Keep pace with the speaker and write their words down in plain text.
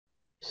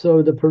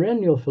So the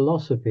perennial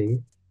philosophy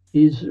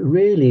is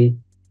really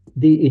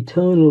the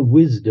eternal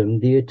wisdom,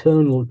 the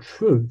eternal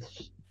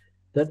truths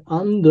that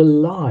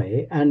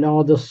underlie and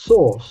are the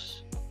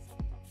source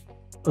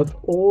of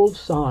all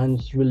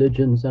science,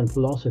 religions, and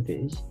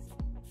philosophies,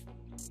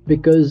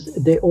 because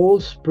they all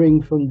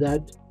spring from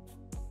that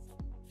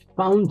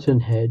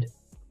fountainhead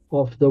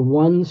of the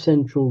one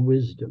central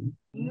wisdom.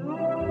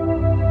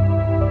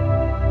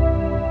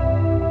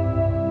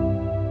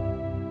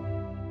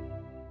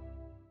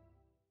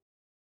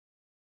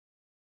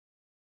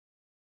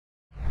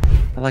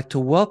 I'd like to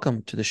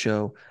welcome to the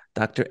show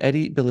Dr.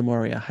 Edi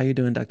Bilimoria. How you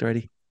doing, Dr.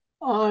 Edi?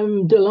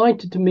 I'm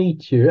delighted to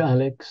meet you,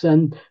 Alex.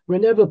 And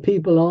whenever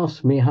people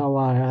ask me how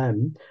I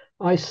am,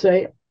 I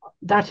say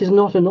that is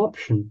not an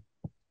option.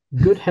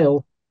 Good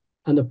health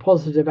and a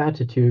positive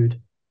attitude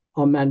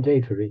are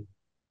mandatory.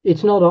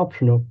 It's not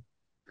optional.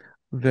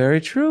 Very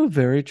true,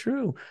 very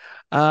true.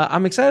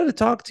 I'm excited to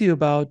talk to you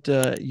about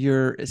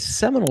your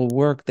seminal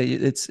work that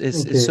Thank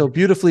is so you.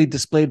 beautifully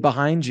displayed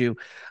behind you,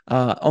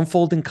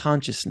 Unfolding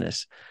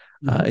Consciousness,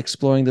 Mhm.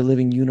 exploring the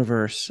living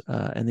universe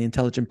and the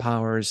intelligent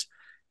powers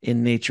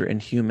in nature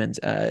and humans.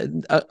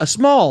 A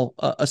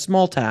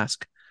small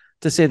task,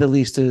 to say the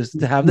least, is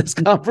to have this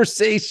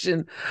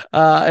conversation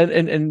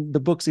and the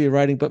books that you're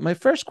writing. But my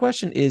first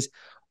question is,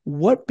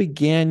 what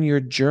began your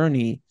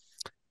journey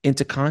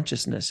into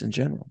consciousness in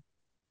general?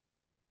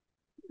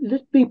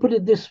 Let me put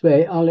it this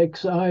way,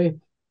 Alex. I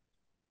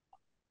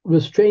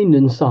was trained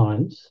in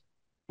science,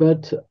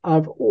 but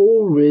I've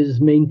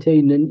always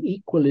maintained an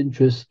equal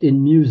interest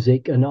in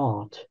music and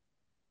art.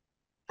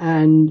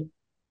 And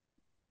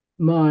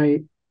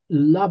my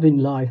love in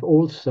life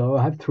also,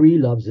 I have three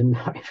loves in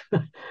life,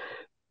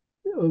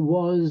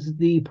 was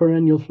the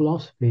perennial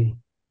philosophy.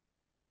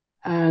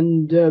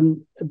 And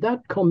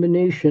that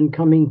combination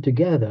coming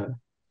together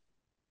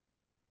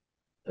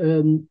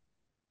um,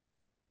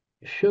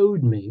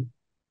 showed me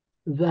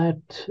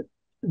that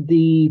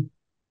the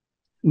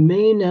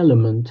main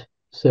element,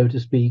 so to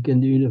speak,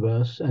 in the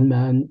universe and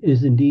man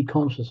is indeed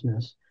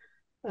consciousness.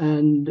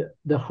 And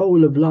the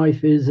whole of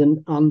life is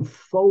an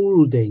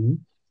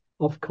unfolding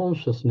of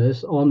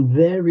consciousness on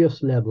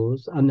various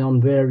levels and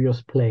on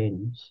various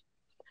planes.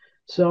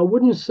 So I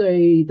wouldn't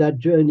say that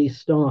journey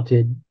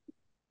started,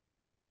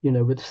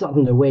 with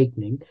sudden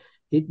awakening.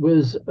 It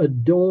was a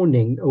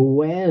dawning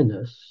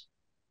awareness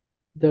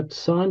that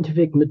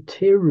scientific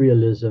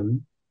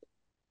materialism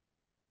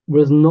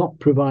was not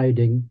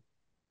providing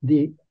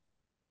the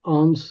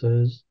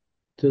answers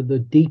to the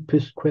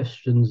deepest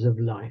questions of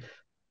life.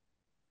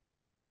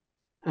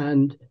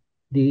 And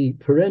the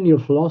perennial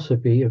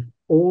philosophy of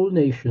all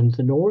nations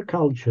and all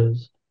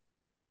cultures,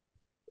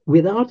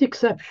 without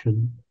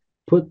exception,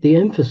 put the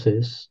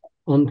emphasis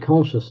on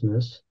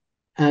consciousness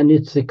and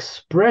its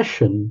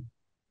expression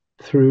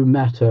through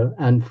matter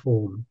and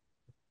form.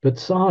 But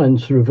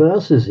science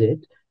reverses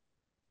it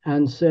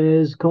and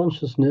says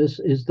consciousness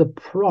is the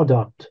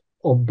product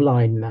of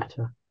blind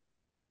matter.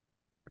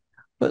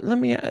 But let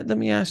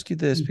me ask you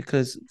this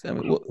because I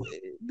mean,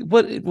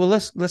 well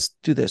let's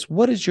do this.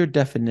 What is your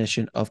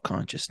definition of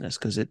consciousness?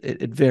 Because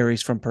it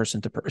varies from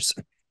person to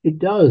person. It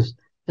does,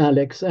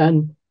 Alex.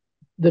 And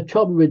the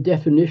trouble with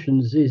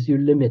definitions is you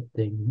limit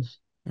things.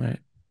 Right.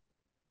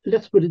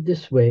 Let's put it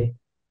this way.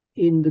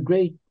 In the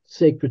great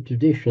sacred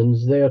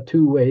traditions, there are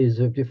two ways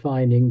of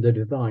defining the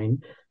divine.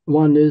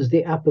 One is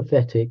the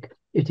apathetic.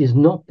 It is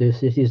not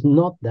this, it is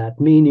not that,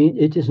 meaning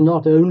it is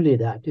not only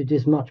that, it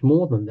is much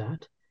more than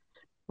that.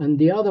 And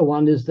the other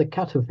one is the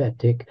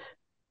cataphatic.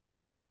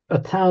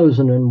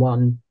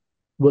 1,001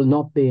 will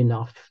not be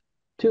enough.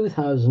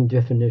 2,000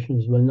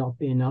 definitions will not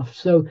be enough.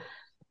 So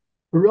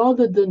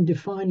rather than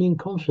defining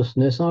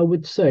consciousness, I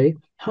would say,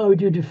 how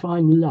do you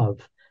define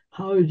love?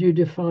 How do you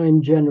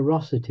define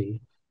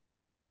generosity?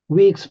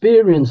 We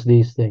experience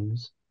these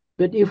things,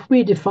 but if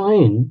we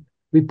define,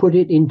 we put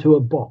it into a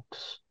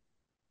box,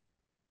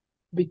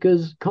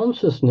 because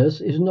consciousness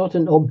is not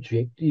an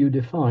object you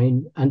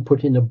define and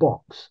put in a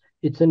box.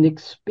 It's an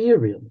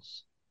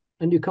experience,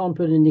 and you can't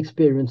put an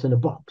experience in a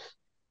box.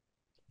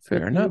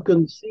 Fair But you enough.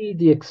 can see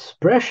the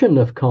expression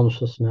of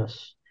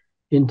consciousness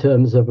in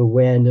terms of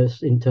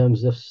awareness, in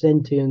terms of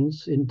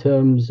sentience, in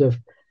terms of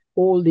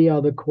all the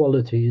other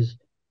qualities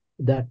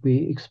that we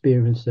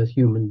experience as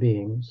human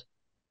beings.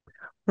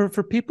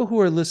 For people who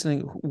are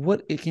listening,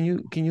 what can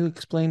you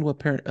explain what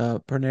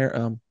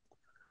the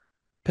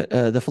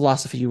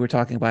philosophy you were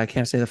talking about? I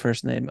can't say the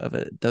first name of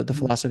it. The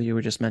philosophy you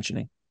were just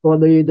mentioning. Or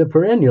the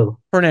perennial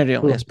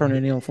Perennial, yes, philosophy.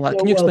 perennial philosophy. Yeah,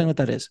 Can you explain well, what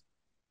that is?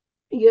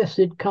 yes,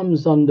 it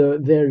comes under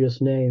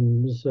various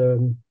names.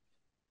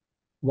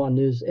 One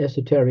is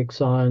esoteric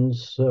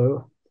science,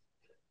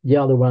 the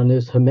other one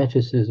is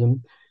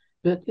hermeticism.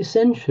 But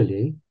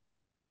essentially,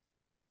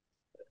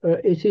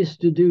 it is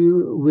to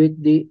do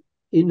with the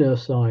inner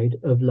side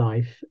of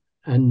life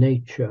and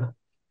nature.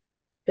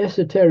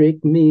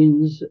 Esoteric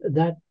means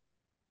that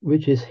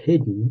which is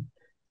hidden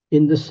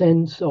in the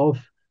sense of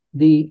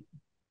the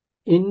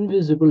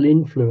invisible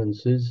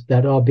influences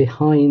that are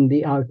behind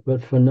the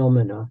outward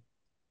phenomena.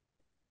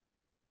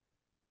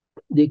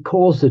 the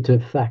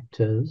causative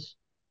factors,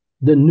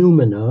 the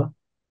noumena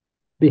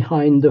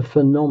behind the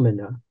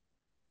phenomena.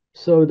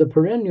 So the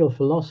perennial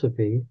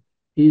philosophy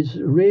is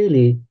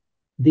really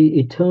the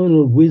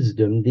eternal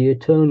wisdom, the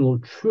eternal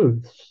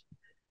truths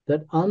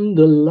that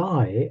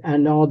underlie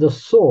and are the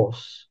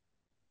source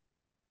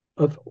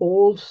of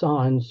all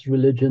science,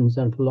 religions,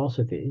 and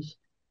philosophies,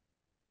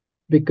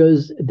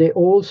 because they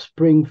all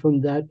spring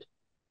from that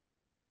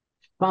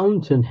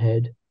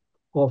fountainhead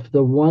of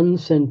the one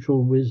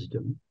central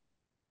wisdom,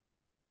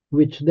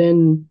 which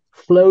then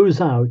flows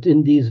out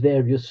in these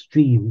various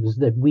streams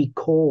that we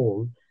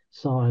call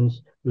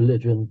science,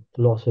 religion,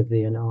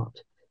 philosophy, and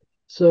art.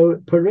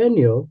 So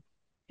perennial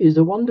is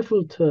a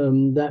wonderful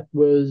term that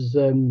was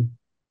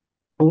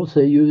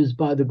also used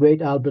by the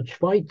great Albert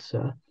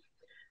Schweitzer,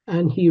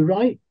 and he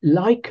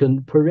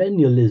likened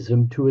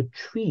perennialism to a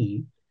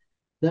tree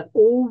that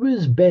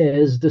always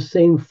bears the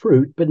same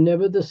fruit, but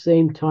never the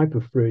same type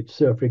of fruit.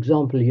 So, for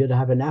example, you'd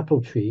have an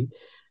apple tree,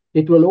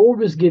 it will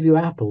always give you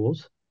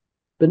apples,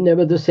 but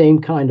never the same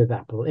kind of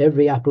apple.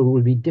 Every apple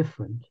will be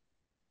different.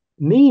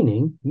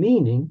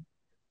 Meaning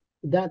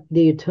that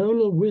the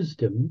eternal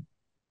wisdom,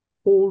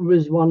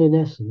 always one in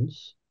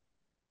essence,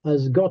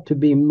 has got to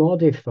be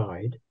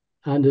modified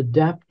and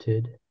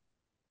adapted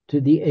to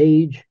the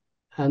age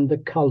and the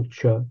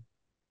culture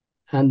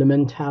and the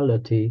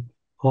mentality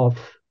of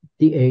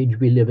the age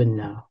we live in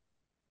now.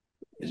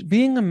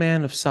 Being a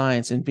man of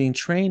science and being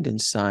trained in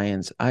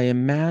science, I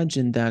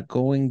imagine that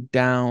going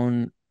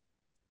down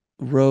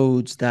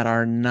roads that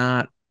are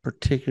not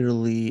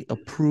particularly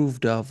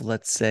approved of,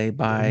 let's say,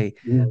 by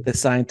the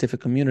scientific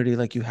community,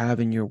 like you have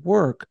in your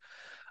work.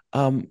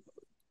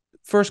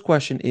 First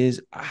question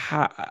is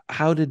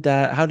how did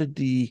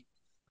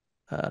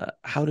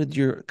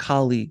your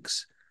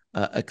colleagues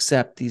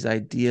accept these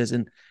ideas,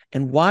 and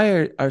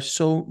why are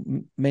so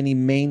many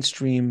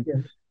mainstream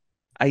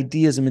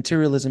ideas and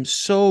materialism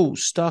so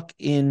stuck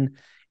in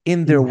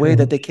their way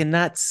that they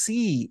cannot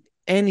see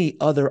any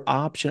other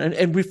option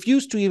and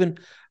refuse to even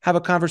have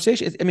a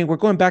conversation? I mean, we're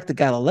going back to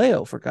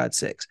Galileo, for God's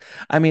sakes.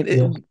 I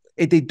mean,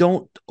 they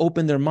don't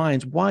open their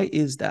minds. Why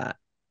is that?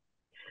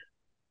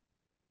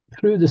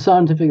 Through the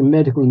Scientific and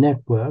Medical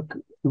Network,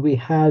 we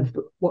have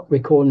what we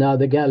call now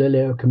the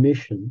Galileo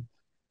Commission.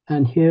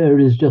 And here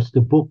is just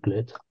a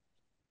booklet.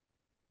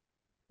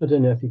 I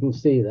don't know if you can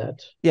see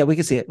that. Yeah, we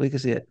can see it. We can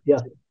see it. Yeah.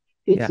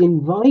 It's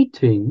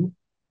inviting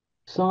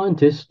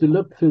scientists to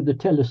look through the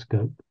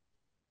telescope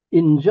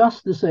in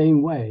just the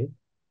same way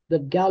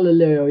that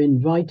Galileo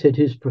invited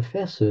his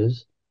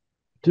professors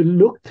to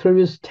look through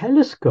his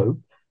telescope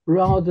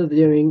rather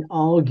than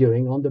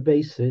arguing on the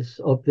basis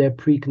of their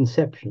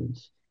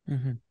preconceptions.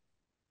 Mm-hmm.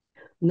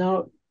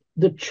 Now,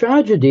 the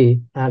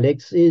tragedy,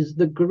 Alex, is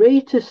the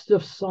greatest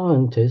of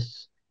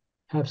scientists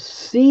have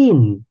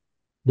seen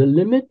the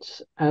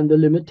limits and the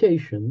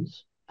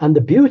limitations and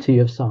the beauty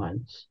of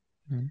science,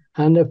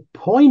 and have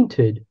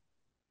pointed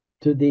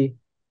to the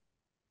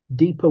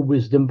deeper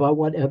wisdom by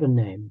whatever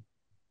name.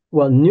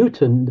 Well,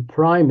 Newton, the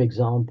prime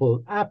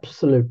example,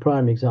 absolute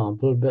prime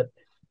example, but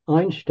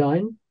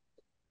Einstein,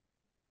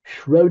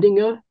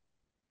 Schrödinger,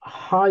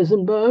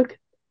 Heisenberg,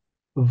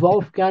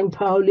 Wolfgang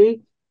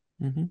Pauli,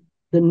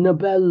 the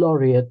Nobel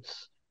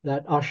laureates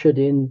that ushered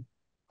in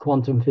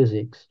quantum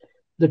physics.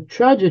 The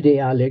tragedy,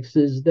 Alex,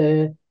 is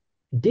their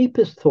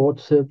deepest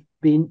thoughts have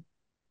been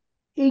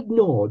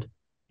ignored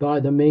by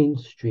the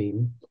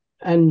mainstream.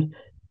 And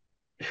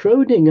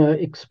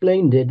Schrödinger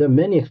explained it, and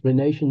many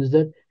explanations,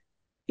 that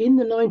in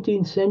the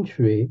 19th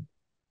century,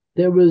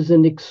 there was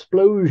an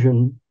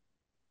explosion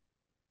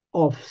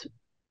of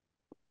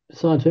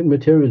scientific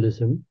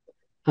materialism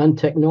and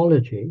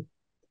technology,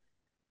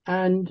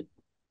 and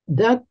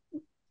that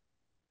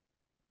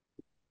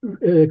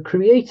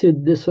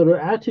created this sort of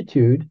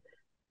attitude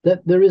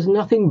that there is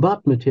nothing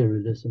but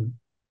materialism.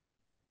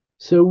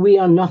 So we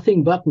are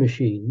nothing but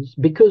machines.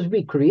 Because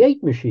we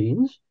create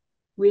machines,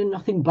 we are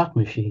nothing but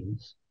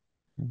machines.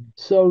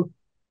 So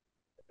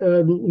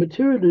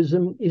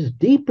materialism is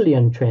deeply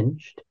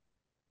entrenched.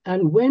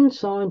 And when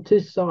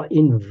scientists are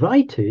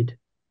invited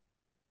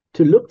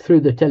to look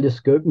through the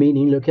telescope,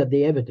 meaning look at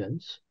the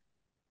evidence,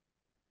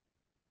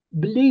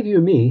 believe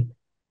you me,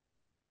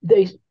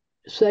 they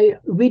say,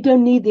 we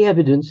don't need the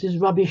evidence, it's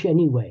rubbish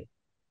anyway.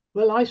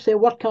 Well, I say,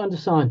 what kind of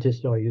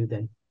scientist are you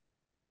then?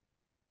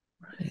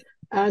 Right.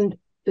 And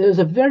there's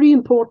a very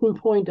important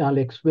point,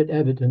 Alex, with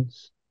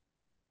evidence.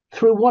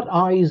 Through what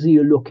eyes are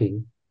you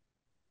looking?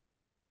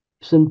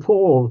 St.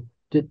 Paul,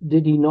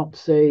 did he not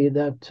say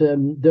that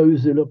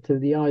those who look through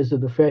the eyes of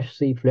the flesh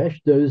see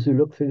flesh, those who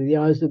look through the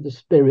eyes of the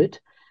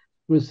spirit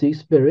will see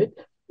spirit?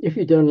 If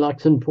you don't like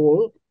St.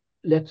 Paul,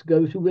 let's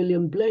go to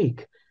William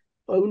Blake.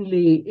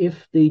 Only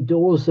if the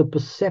doors of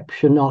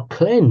perception are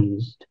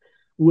cleansed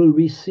will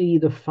we see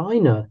the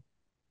finer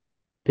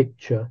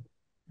picture.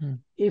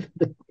 If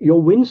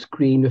your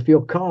windscreen of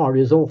your car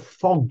is all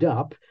fogged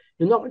up,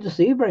 you're not going to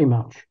see very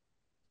much.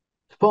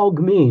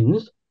 Fog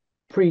means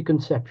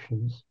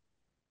preconceptions.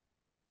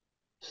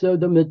 So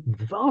the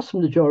vast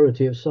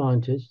majority of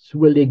scientists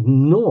will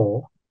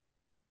ignore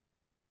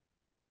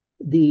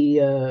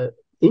the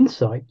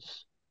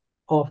insights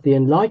of the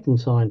enlightened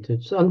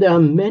scientists, and there are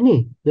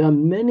many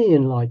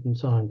enlightened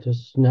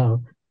scientists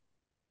now,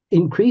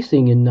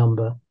 increasing in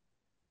number.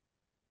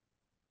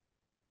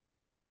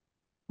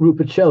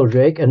 Rupert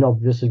Sheldrake, an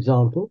obvious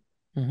example.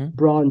 Mm-hmm.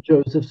 Brian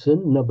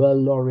Josephson, Nobel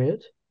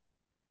laureate.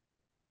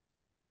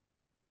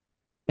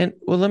 And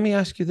well, let me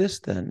ask you this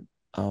then,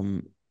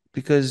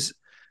 because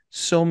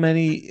so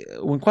many,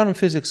 when quantum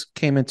physics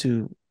came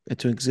into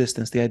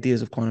existence, the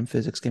ideas of quantum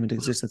physics came into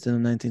existence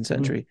in the 19th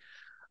century.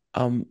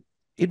 Mm-hmm.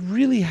 It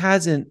really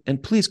hasn't,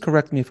 and please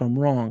correct me if I'm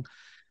wrong,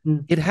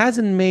 it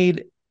hasn't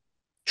made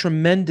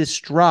tremendous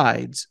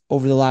strides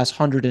over the last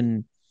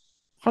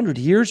 100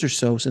 years or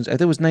so, since I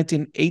think it was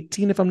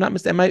 1918, if I'm not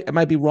mistaken. I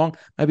might be wrong,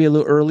 might be a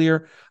little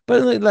earlier,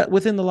 but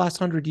within the last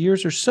 100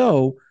 years or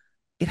so,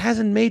 it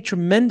hasn't made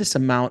tremendous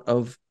amount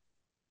of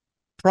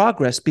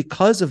progress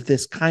because of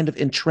this kind of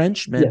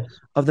entrenchment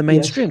of the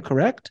mainstream, yes.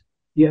 correct?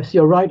 Yes,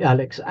 you're right,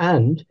 Alex.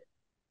 And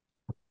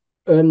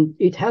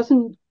it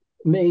hasn't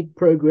made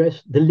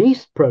progress. The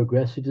least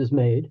progress it has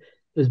made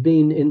has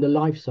been in the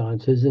life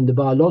sciences, in the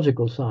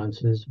biological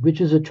sciences, which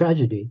is a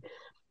tragedy.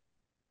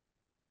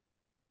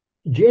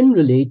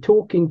 Generally,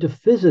 talking to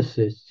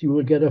physicists, you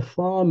will get a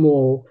far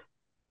more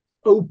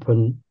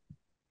open,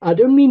 I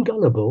don't mean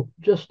gullible,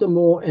 just a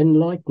more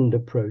enlightened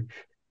approach.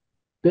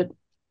 But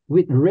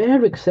with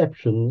rare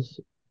exceptions,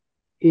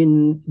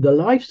 in the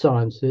life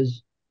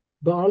sciences,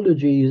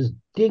 biology is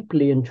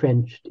deeply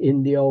entrenched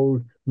in the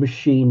old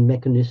machine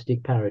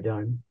mechanistic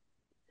paradigm.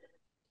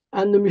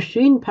 And the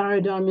machine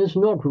paradigm is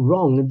not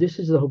wrong, and this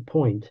is the whole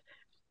point.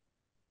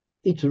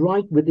 It's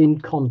right within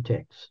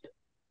context.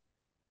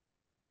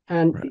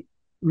 And right.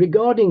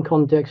 Regarding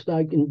context,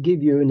 I can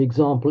give you an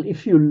example,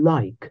 if you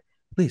like,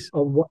 please,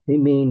 of what we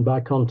mean by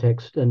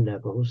context and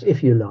levels,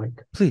 if you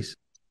like. Please.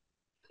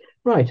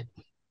 Right.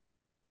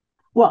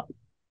 Well,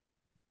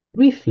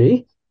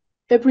 briefly,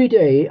 every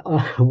day,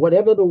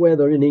 whatever the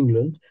weather in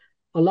England,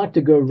 I like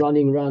to go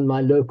running around my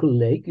local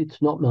lake.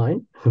 It's not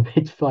mine,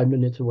 it's 5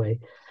 minutes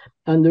away.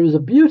 And there is a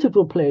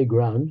beautiful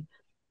playground,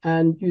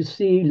 and you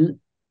see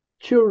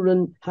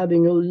children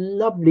having a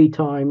lovely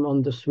time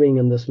on the swing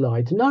and the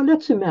slides. Now,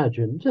 just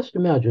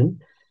imagine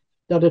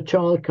that a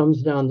child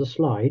comes down the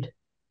slide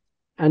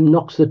and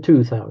knocks the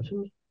tooth out.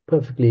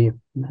 Perfectly.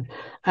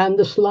 And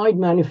the slide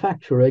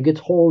manufacturer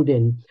gets hauled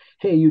in.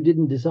 Hey, you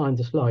didn't design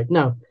the slide.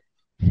 Now,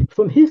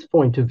 from his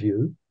point of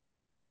view,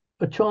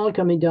 a child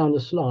coming down a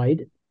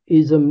slide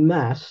is a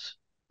mass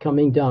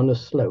coming down a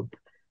slope.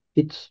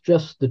 It's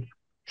just the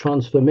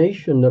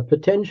transformation of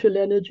potential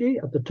energy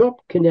at the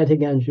top,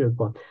 kinetic energy at the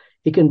bottom.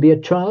 It can be a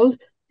child,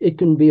 it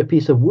can be a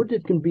piece of wood,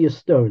 it can be a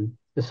stone.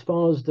 As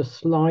far as the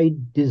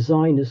slide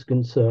design is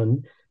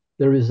concerned,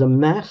 there is a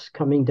mass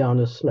coming down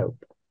a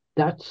slope.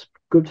 That's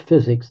good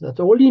physics. That's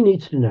all he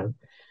needs to know.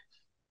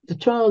 The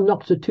child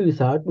knocks a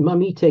tooth out,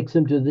 mummy takes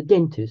him to the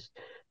dentist.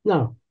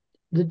 Now,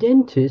 the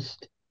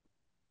dentist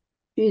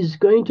is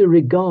going to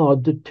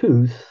regard the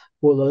tooth,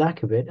 or the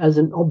lack of it, as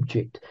an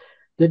object.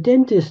 The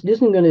dentist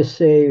isn't going to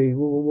say,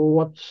 well,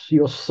 what's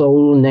your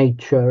soul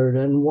nature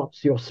and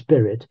what's your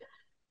spirit?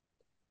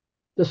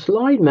 The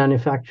slide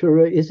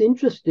manufacturer is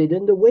interested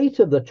in the weight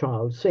of the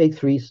child, say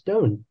 3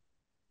 stone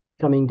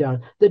coming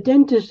down. The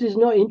dentist is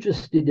not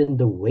interested in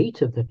the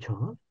weight of the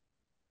child.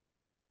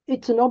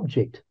 It's an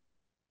object.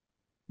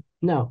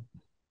 Now,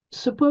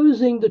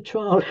 supposing the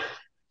child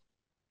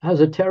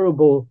has a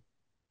terrible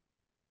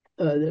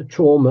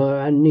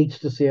trauma and needs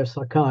to see a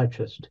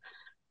psychiatrist,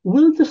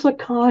 will the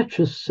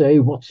psychiatrist say,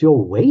 what's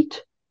your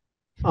weight?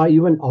 Are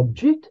you an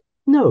object?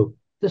 No,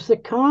 the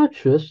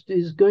psychiatrist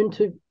is going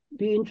to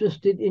be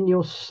interested in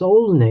your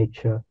soul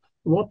nature.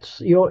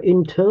 What's your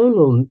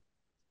internal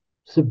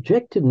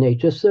subjective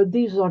nature? So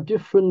these are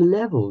different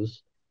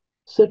levels.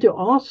 So to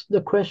ask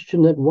the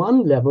question at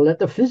one level, at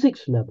the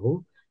physics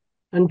level,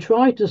 and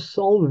try to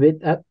solve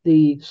it at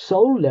the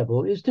soul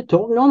level is to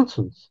talk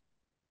nonsense.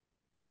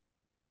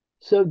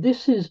 So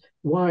this is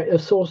why a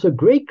source of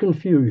great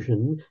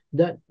confusion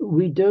that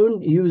we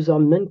don't use our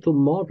mental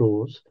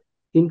models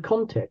in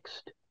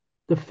context.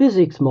 The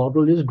physics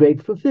model is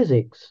great for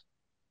physics,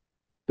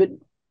 but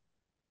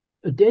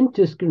a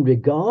dentist can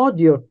regard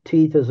your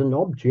teeth as an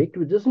object,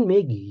 but it doesn't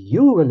make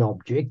you an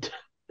object.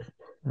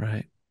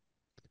 Right.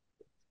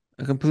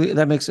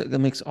 That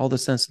makes all the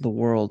sense in the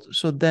world.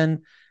 So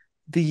then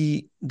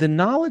the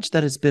knowledge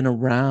that has been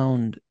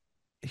around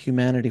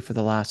humanity for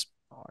the last,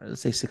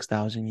 let's say,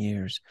 6,000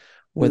 years,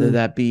 whether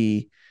that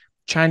be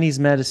Chinese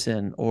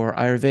medicine or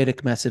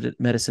Ayurvedic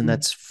medicine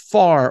that's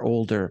far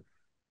older,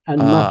 and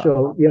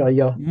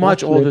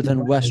much older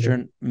than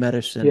Western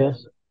medicine.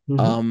 Yes.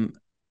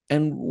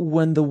 And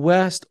when the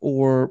West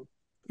or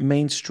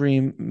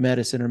mainstream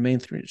medicine or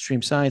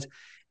mainstream science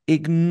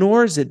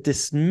ignores it,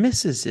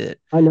 dismisses it,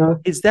 I know.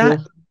 Is that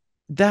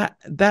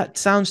that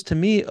sounds to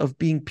me of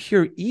being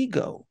pure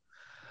ego?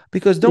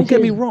 Because don't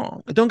get me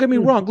wrong.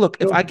 Look,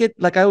 if I get,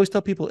 like I always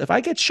tell people, if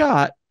I get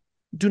shot,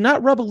 do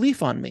not rub a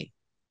leaf on me.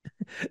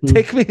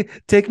 Take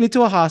me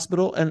to a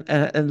hospital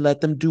and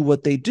let them do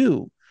what they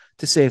do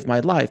to save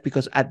my life.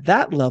 Because at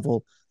that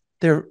level,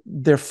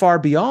 they're far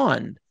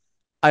beyond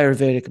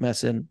Ayurvedic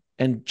medicine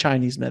and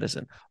Chinese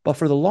medicine. But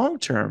for the long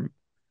term,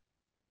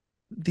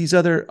 these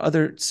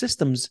other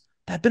systems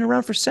that have been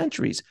around for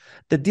centuries,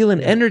 that deal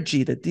in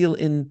energy, that deal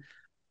in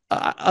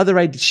other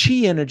chi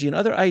energy and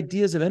other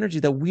ideas of energy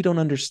that we don't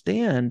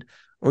understand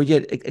or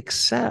yet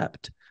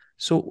accept.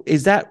 So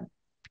is that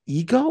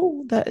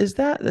ego? That's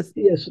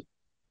Yes,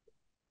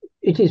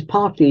 it is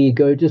partly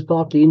ego, it is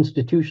partly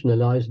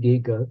institutionalized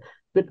ego.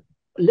 But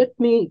let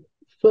me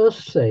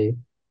first say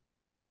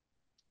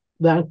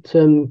that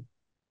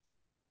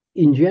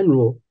in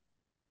general,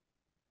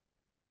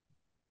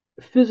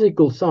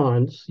 physical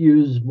science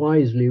used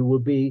wisely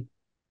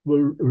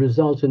will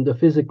result in the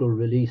physical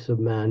release of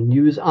man.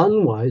 Used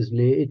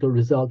unwisely, it'll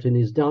result in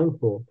his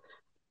downfall.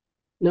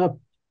 Now,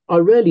 I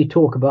rarely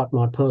talk about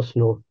my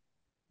personal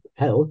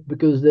health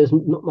because there's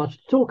not much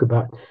to talk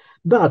about.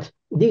 But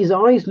these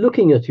eyes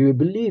looking at you,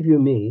 believe you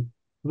me,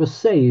 were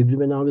saved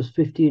when I was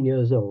 15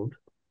 years old,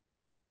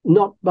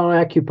 not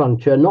by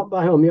acupuncture, not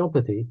by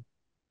homeopathy,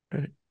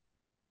 right.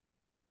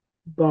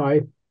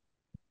 by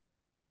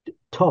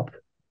top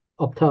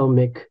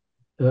ophthalmic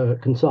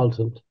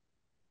consultant.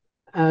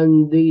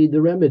 And the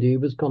remedy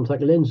was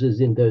contact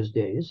lenses in those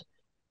days.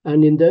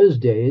 And in those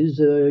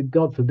days,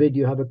 God forbid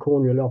you have a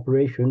corneal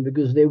operation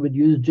because they would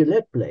use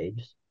Gillette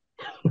blades.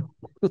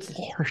 Good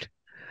Lord.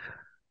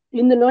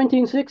 In the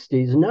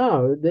 1960s,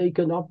 now they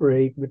can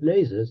operate with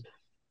lasers.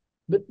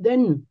 But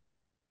then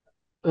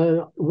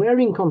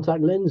wearing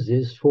contact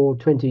lenses for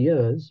 20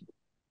 years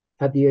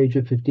at the age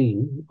of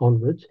 15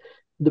 onwards,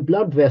 the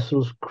blood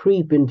vessels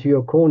creep into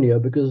your cornea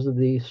because of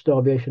the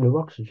starvation of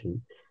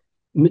oxygen.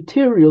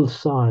 Material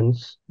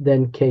science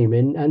then came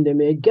in and they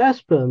made gas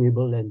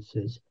permeable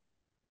lenses.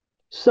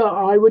 So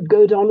I would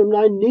go down on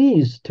my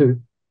knees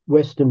to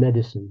Western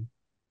medicine.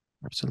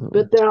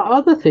 Absolutely. But there are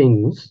other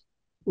things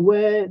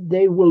where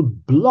they will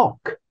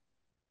block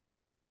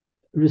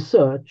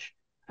research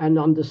and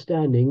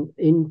understanding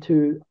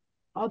into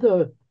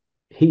other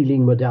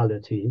healing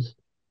modalities.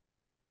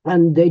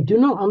 And they do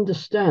not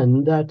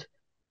understand that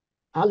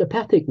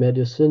allopathic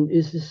medicine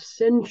is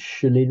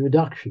essentially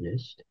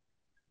reductionist,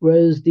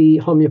 whereas the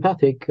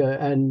homeopathic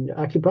and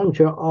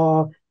acupuncture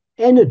are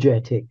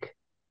energetic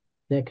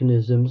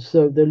mechanisms.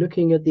 So they're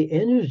looking at the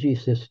energy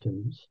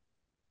systems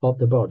of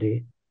the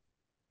body.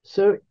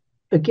 So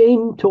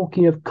again,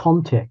 talking of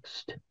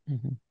context,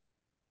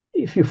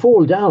 if you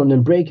fall down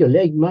and break your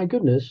leg, my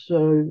goodness,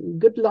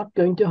 good luck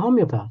going to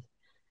homeopath.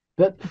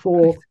 But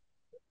for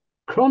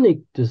chronic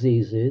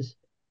diseases,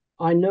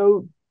 I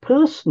know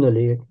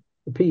personally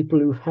people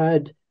who've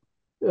had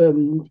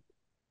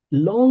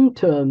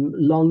long-term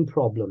lung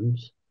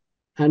problems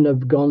and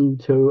have gone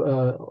to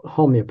a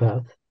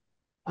homeopath,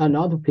 and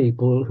other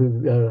people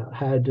who've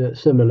had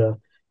similar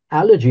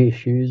allergy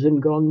issues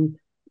and gone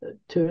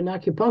to an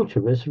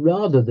acupuncturist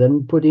rather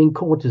than putting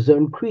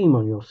cortisone cream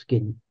on your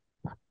skin.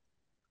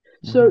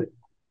 So,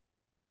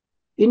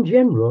 in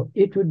general,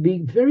 it would be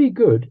very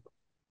good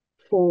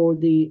for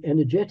the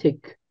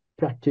energetic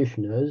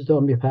practitioners, the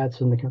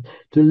homeopaths, and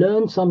to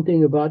learn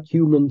something about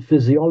human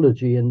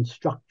physiology and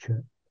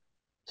structure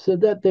so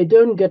that they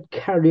don't get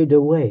carried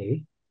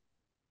away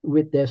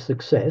with their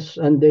success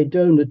and they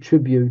don't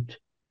attribute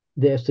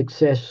their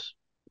success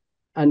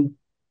and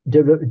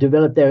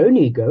develop their own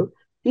ego.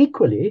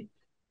 Equally,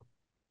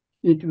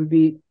 it would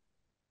be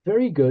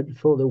very good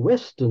for the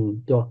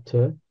Western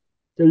doctor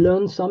to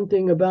learn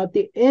something about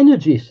the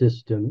energy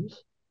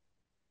systems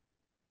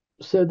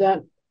so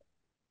that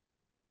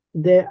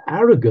their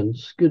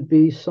arrogance could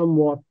be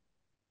somewhat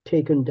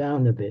taken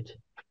down a bit.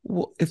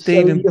 Well, if So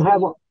they you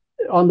have,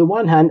 on the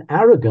one hand,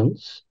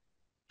 arrogance,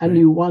 and right.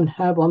 you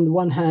have, on the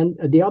one hand,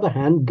 the other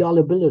hand,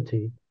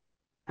 gullibility.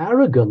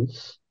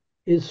 Arrogance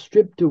is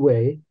stripped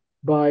away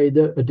by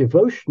a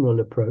devotional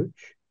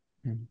approach.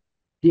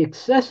 The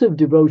excessive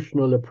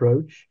devotional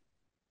approach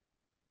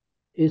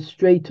is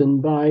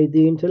straightened by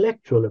the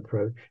intellectual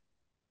approach,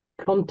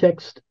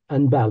 context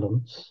and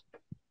balance.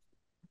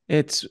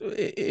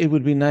 It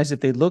would be nice if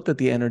they looked at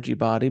the energy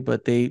body,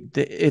 but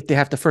if they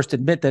have to first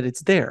admit that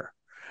it's there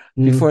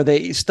before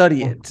they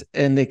study it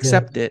and they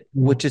accept it,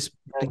 which is,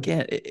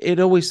 again, it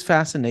always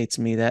fascinates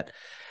me that,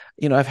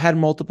 I've had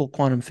multiple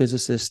quantum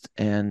physicists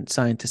and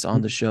scientists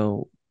on the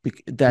show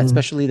that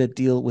especially that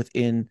deal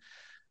within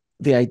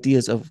the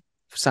ideas of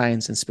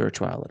science and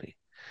spirituality.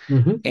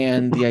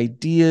 And the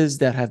ideas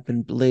that have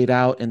been laid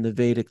out in the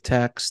Vedic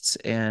texts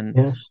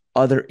and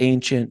other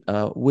ancient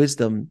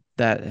wisdom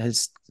that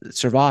has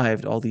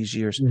survived all these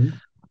years.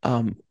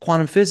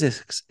 Quantum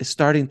physics is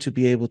starting to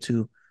be able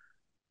to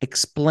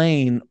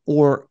explain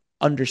or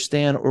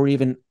understand or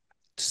even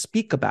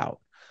speak about,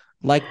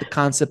 like the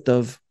concept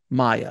of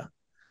Maya,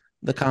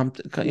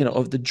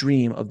 of the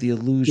dream, of the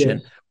illusion.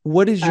 Yes.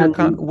 What is your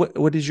And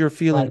what is your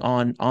feeling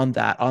on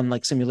that, on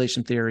like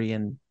simulation theory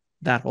and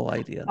that whole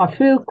idea? I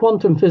feel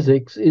quantum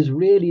physics is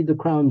really the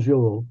crown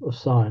jewel of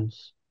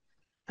science.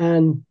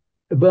 And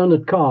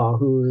Bernard Carr,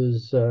 who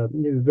has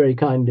very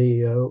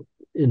kindly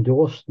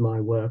endorsed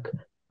my work,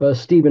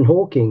 Stephen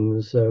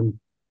Hawking's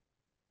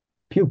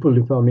pupil,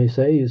 if I may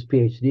say, his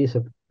PhD.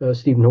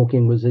 Stephen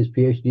Hawking was his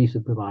PhD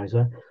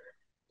supervisor.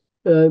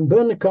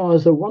 Bernard Carr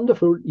has a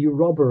wonderful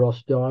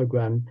Ouroboros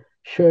diagram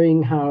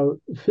showing how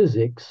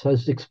physics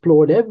has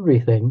explored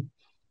everything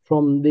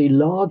from the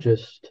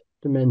largest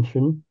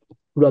dimension,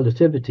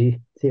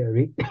 relativity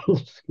theory,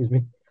 excuse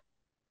me,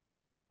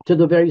 to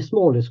the very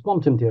smallest,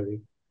 quantum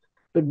theory.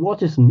 But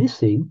what is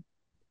missing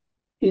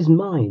is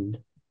mind.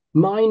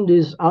 Mind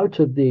is out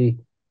of the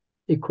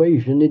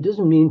equation. It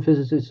doesn't mean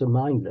physicists are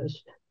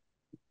mindless.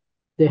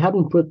 They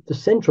haven't put the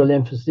central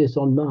emphasis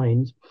on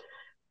mind.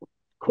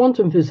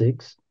 Quantum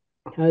physics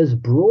has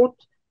brought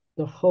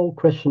the whole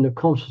question of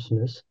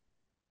consciousness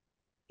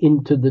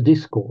into the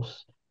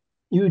discourse.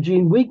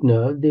 Eugene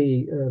Wigner,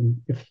 the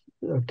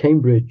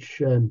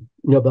Cambridge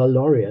Nobel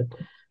laureate,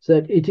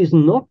 said it is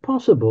not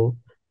possible,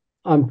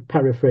 I'm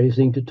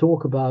paraphrasing, to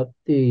talk about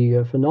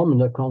the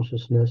phenomena of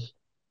consciousness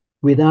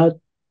without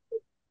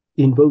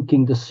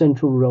invoking the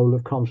central role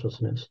of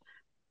consciousness.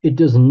 It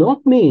does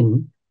not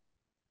mean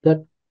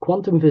that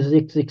quantum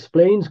physics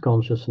explains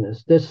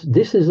consciousness.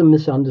 This is a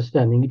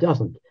misunderstanding. It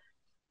doesn't.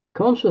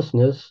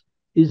 Consciousness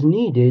is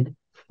needed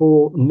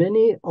for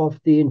many of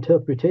the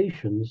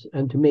interpretations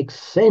and to make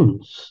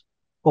sense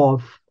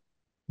of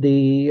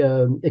the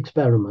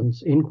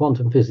experiments in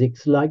quantum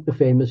physics, like the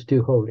famous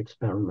two-hole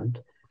experiment.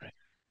 Right.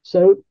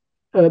 So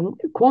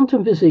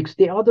quantum physics,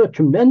 the other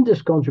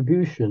tremendous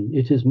contribution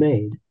it has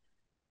made,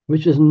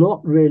 which has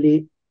not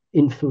really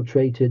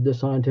infiltrated the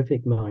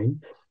scientific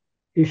mind,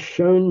 is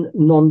shown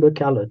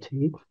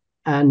non-locality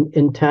and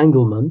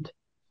entanglement,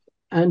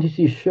 and it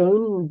is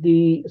shown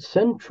the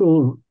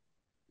central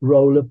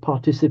role of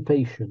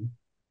participation.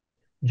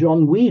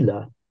 John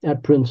Wheeler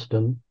at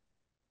Princeton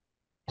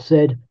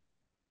said,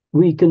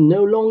 we can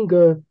no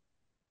longer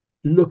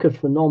look at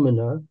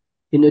phenomena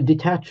in a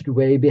detached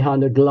way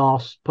behind a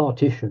glass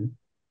partition,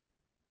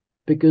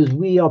 because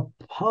we are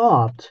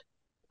part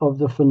of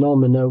the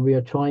phenomena we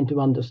are trying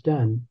to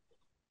understand.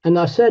 And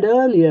I said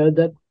earlier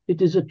that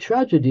it is a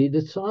tragedy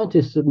that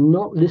scientists have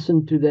not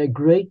listened to their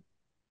great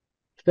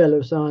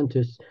fellow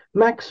scientists.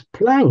 Max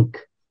Planck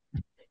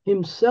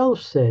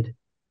himself said,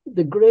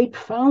 the great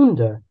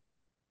founder,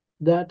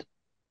 that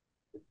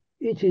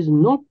it is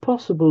not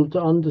possible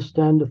to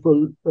understand the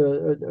full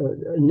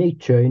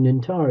nature in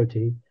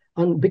entirety.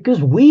 And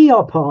because we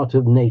are part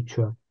of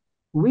nature,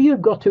 we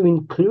have got to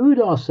include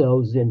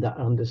ourselves in that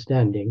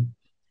understanding.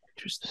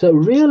 So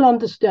real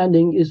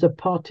understanding is a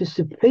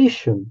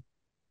participation,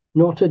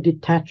 not a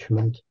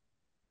detachment.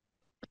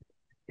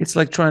 It's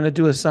like trying to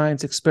do a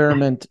science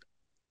experiment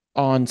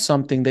on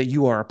something that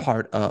you are a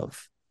part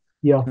of.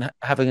 Yeah. And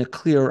having a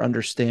clear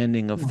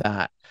understanding of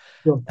that.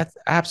 Yeah. That's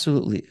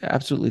absolutely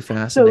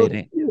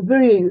fascinating. So,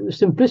 very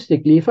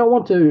simplistically, if I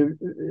want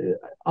to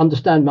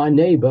understand my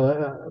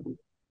neighbor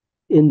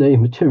in the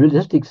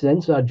materialistic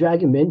sense, I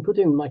drag him in, put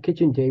him on my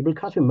kitchen table,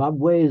 cut him up,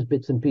 weigh his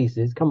bits and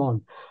pieces. Come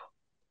on.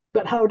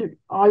 But how did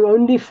I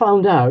only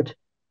found out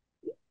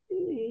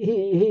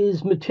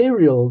his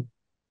material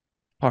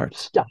parts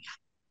stuff?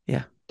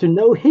 Yeah. To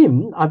know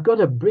him, I've got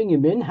to bring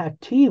him in, have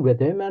tea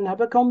with him, and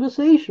have a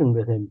conversation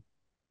with him.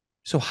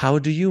 So how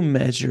do you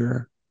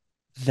measure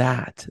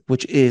that,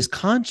 which is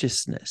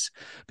consciousness?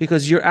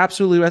 Because you're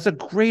absolutely, that's a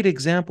great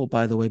example,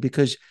 by the way,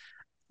 because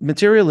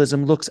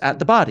materialism looks at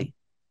the body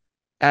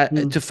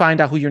to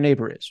find out who your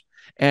neighbor is.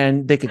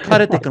 And they can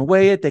cut it, they can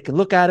weigh it, they can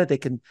look at it, they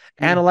can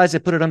analyze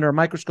it, put it under a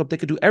microscope, they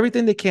can do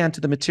everything they can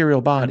to the material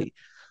body.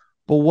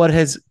 But what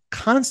has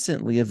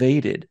constantly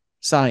evaded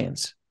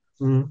science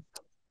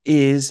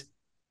is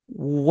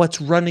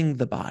what's running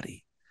the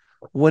body,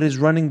 what is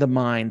running the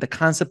mind, the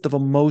concept of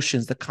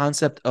emotions, the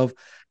concept of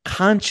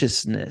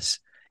consciousness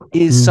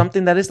is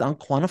something that is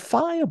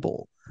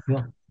unquantifiable.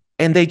 Yeah.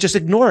 And they just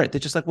ignore it. They're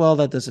just like, well,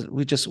 that doesn't,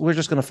 we're just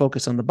going to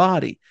focus on the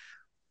body.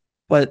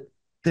 But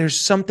there's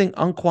something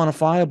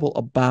unquantifiable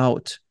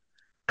about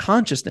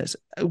consciousness.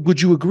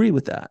 Would you agree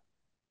with that?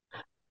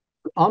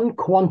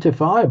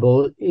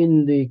 Unquantifiable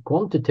in the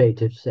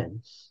quantitative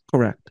sense.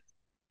 Correct.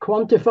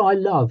 Quantify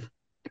love,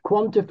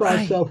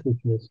 quantify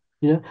selfishness,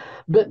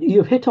 But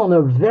you've hit on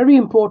a very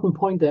important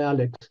point there,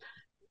 Alex.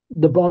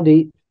 The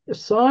body,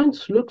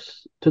 science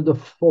looks to the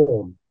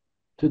form,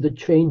 to the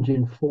change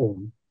in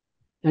form.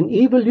 And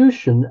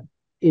evolution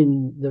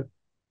in the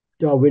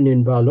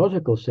Darwinian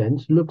biological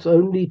sense looks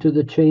only to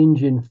the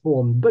change in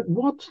form. But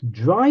what's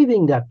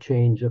driving that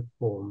change of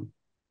form?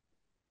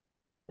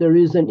 There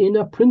is an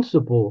inner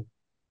principle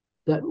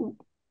that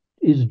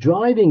is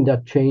driving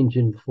that change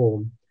in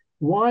form.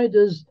 Why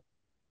does,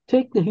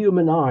 take the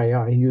human eye,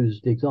 I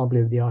used the example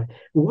of the eye.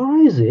 Why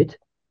is it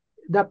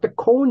that the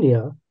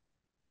cornea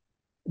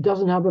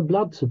doesn't have a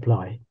blood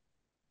supply,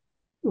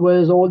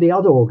 whereas all the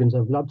other organs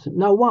have blood supply?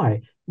 Now,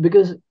 why?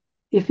 Because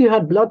if you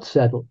had blood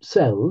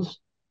cells,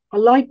 a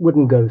light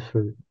wouldn't go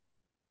through.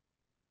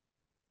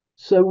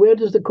 So where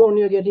does the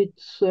cornea get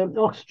its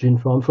oxygen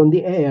from? From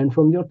the air and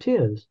from your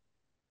tears.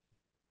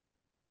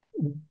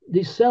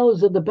 The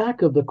cells at the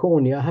back of the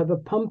cornea have a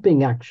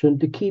pumping action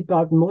to keep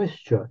out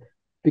moisture,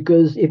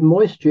 because if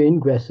moisture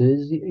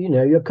ingresses,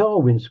 your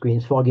car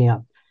windscreen's fogging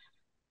up.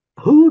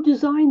 Who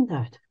designed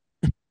that?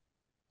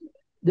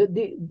 It's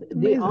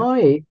The amazing.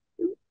 eye,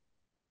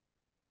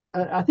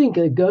 I think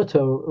Goethe,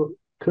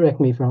 correct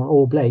me if I'm,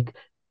 or Blake,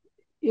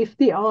 if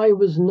the eye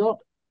was not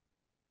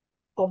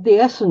of the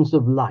essence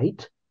of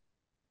light,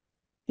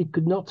 it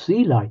could not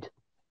see light.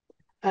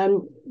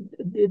 And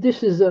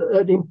this is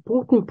an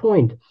important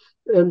point.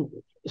 Um,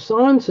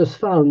 Science has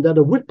found that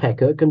a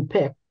woodpecker can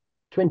peck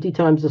 20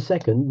 times a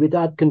second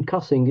without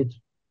concussing its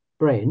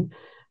brain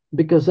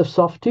because of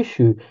soft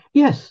tissue.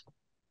 Yes,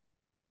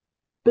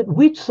 but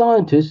which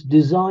scientist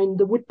designed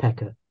the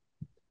woodpecker?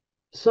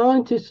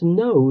 Scientists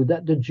know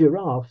that the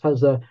giraffe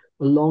has a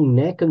long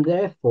neck and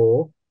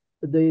therefore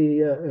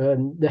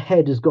the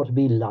head has got to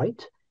be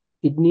light.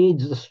 It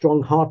needs a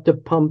strong heart to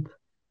pump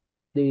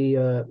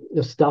the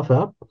stuff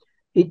up.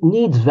 It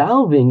needs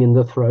valving in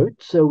the throat,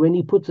 so when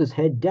he puts his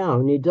head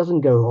down, it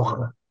doesn't go.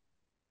 Oh.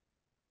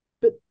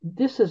 But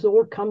this has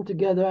all come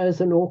together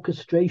as an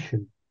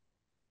orchestration.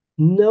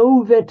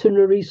 No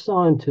veterinary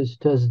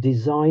scientist has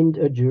designed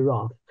a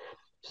giraffe.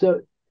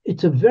 So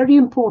it's a very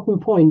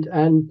important point,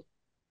 and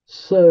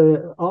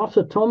Sir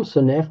Arthur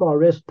Thomson,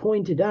 FRS,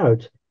 pointed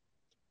out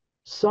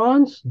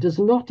science does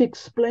not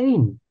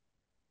explain,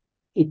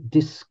 it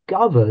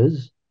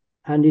discovers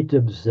and it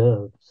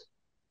observes.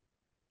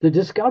 The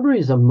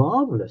discoveries are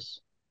marvelous,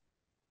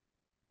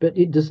 but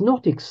it does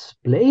not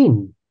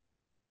explain.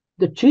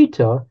 The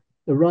cheetah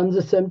runs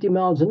at 70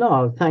 miles an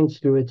hour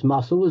thanks to its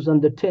muscles,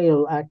 and the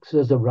tail acts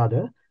as a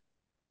rudder.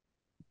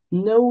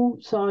 No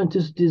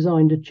scientist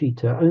designed a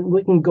cheetah, and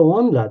we can go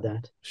on like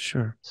that.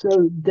 Sure.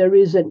 So there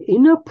is an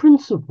inner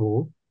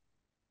principle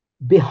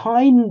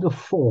behind the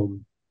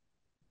form.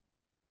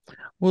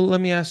 Well,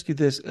 let me ask you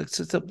this,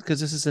 because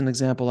this is an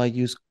example I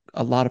use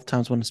a lot of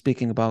times when I'm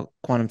speaking about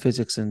quantum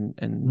physics and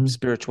Mm.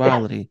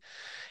 spirituality,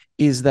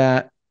 is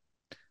that,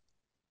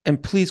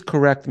 and please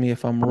correct me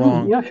if I'm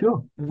wrong, Yeah,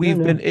 sure. No, no.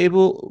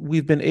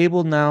 we've been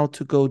able now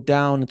to go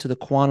down into the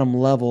quantum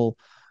level,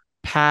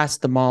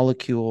 past the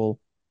molecule,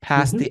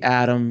 past Mm-hmm. the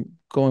atom,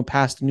 going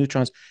past the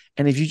neutrons.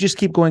 And if you just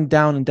keep going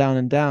down and down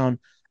and down,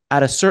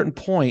 at a certain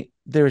point,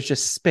 there is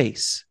just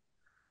space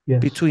Yes.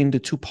 between the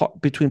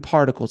between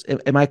particles.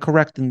 Am I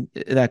correct in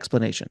that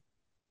explanation?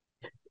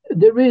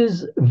 There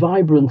is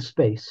vibrant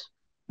space.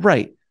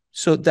 Right.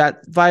 So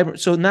that vibrant.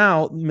 So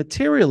now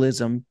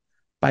materialism,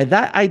 by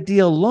that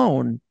idea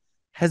alone,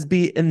 has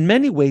been in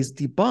many ways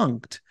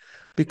debunked,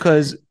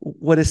 because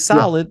what is Yes.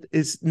 solid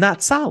is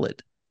not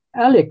solid.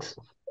 Alex,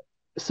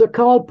 Sir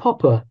Karl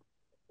Popper,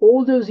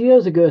 all those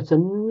years ago, it's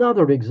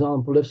another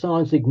example of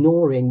science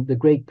ignoring the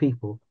great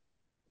people.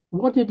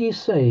 What did he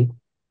say?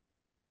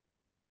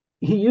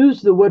 He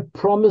used the word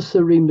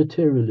promissory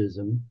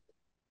materialism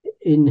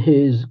in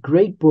his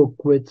great book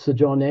with Sir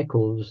John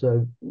Eccles,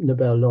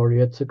 Nobel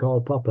laureate Sir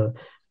Karl Popper.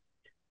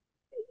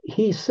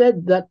 He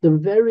said that the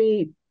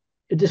very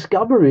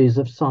discoveries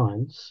of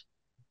science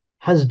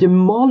has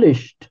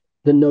demolished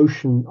the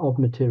notion of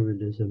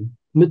materialism.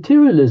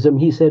 Materialism,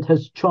 he said,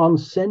 has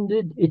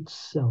transcended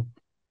itself.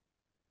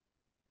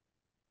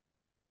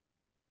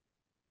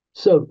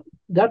 So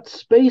that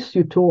space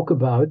you talk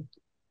about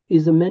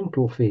is a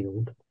mental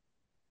field.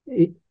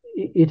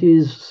 It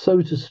is,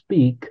 so to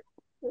speak,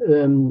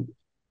 um,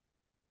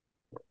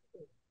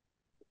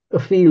 a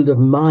field of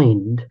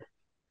mind,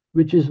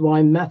 which is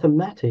why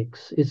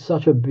mathematics is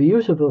such a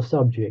beautiful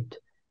subject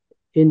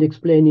in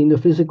explaining the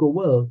physical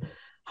world.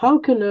 How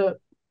can a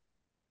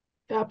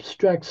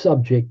abstract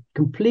subject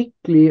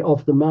completely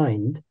off the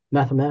mind,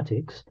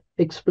 mathematics,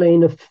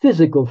 explain a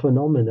physical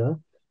phenomena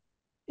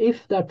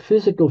if that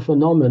physical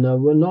phenomena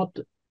were not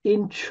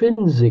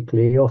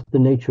intrinsically of the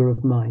nature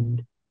of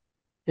mind,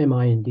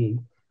 mind?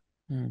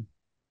 Mm.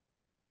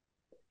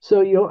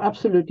 So you're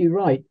absolutely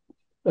right.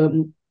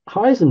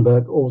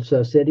 Heisenberg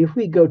also said if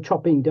we go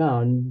chopping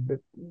down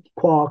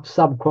quarks,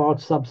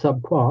 subquarks,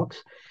 sub-subquarks,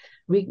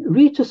 we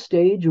reach a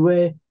stage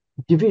where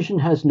division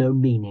has no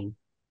meaning.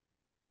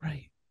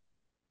 Right.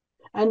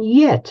 And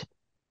yet,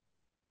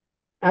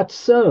 at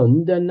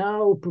CERN, they're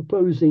now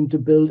proposing to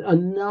build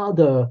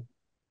another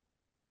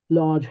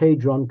Large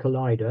Hadron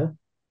Collider,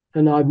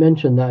 and I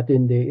mentioned that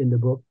in the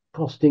book,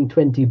 costing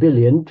 20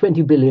 billion.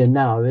 20 billion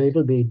now,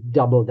 it'll be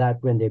double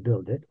that when they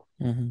build it.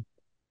 Mm-hmm.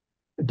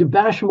 To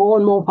bash more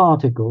and more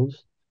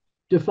particles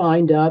to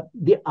find out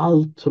the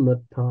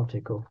ultimate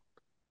particle.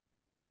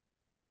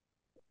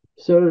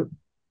 So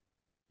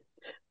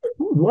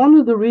one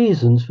of the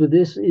reasons for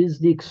this is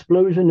the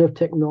explosion of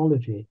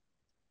technology.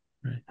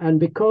 Right. And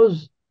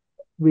because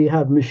we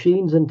have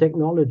machines and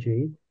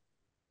technology,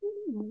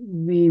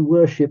 we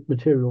worship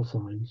material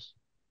science,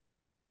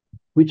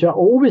 which I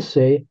always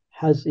say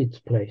has its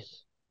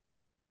place.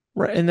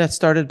 Right. And that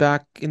started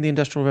back in the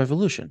Industrial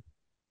Revolution,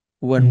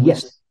 when we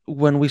Yes.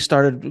 when we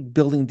started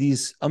building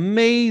these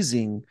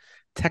amazing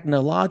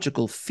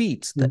technological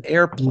feats, the Mm,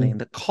 airplane, mm,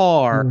 the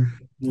car, mm,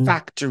 mm,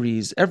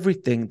 factories,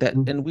 everything that,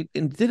 mm. and we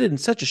did it in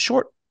such a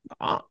short,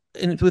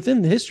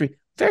 within the history,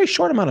 very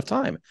short amount of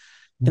time.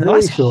 In the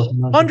Very last short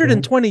amount of time.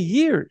 120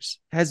 years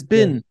has Yes.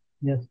 been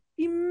Yes.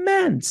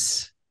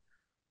 immense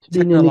It's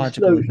been an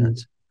technological explosion.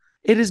 advance.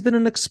 It has been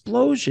an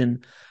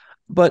explosion.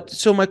 But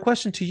so my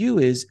question to you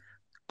is,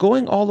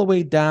 going all the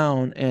way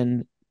down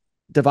and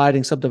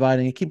dividing,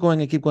 subdividing, and keep going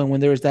when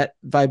there is that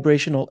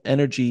vibrational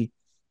energy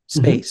Hmm.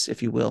 space,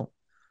 if you will,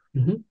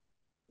 Hmm.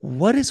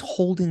 what is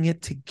holding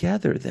it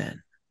together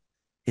then?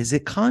 Is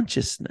it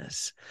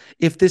consciousness?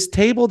 If this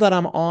table that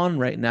I'm on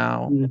right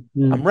now, I'm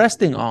Hmm.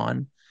 resting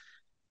on,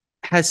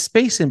 has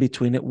space in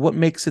between it, what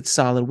makes it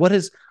solid? What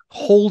is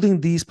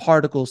holding these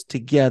particles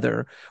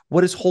together?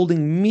 What is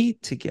holding me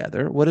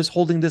together? What is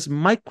holding this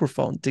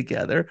microphone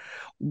together?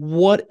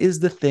 What is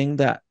the thing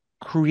that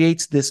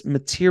creates this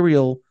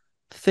material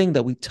thing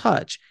that we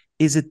touch?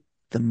 Is it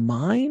the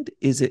mind?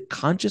 Is it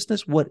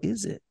consciousness? What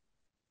is it?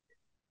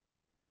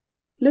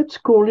 Let's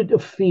call it a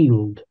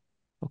field,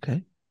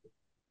 Okay.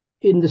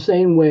 in the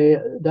same way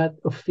that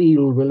a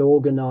field will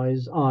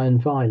organize iron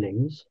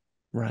filings,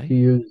 to Right.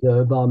 use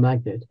a bar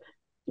magnet.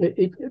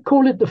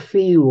 Call it the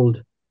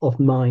field of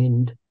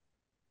mind,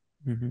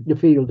 Mm-hmm. the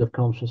field of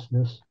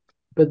consciousness.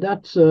 But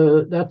that's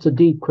a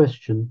deep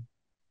question.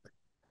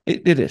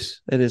 It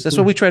is. It is. That's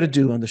what Hmm. we try to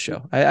do on the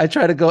show. I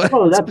try to go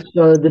Well, that's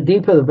the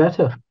deeper the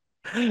better.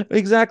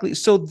 exactly.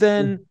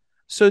 Hmm.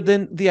 So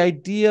then the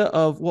idea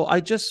of, well,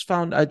 I just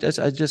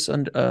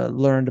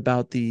learned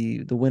about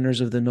the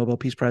winners of the Nobel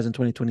Peace Prize in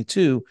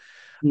 2022.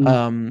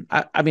 Hmm.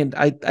 I mean,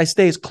 I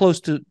stay as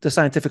close to the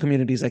scientific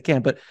community as I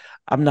can, but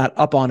I'm not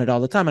up on it all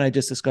the time. And I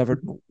just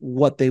discovered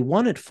what they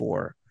won it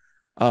for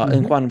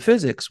in Hmm. quantum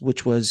physics,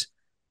 which was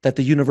that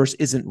the universe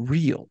isn't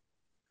real,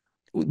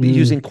 Hmm.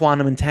 using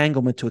quantum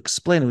entanglement to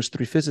explain. It was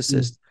three Hmm.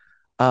 physicists.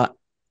 Uh,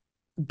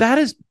 that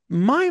is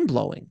mind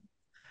blowing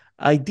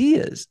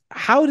ideas.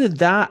 How is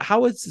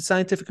the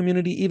scientific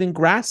community even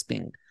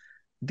grasping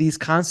these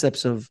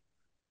concepts of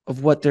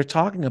what they're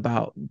talking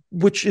about,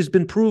 which has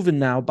been proven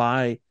now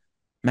by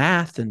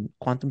math and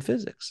quantum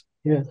physics?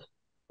 Yes.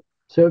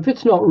 So if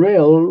it's not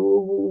real,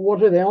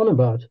 what are they on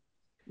about?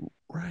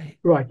 Right.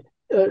 Right.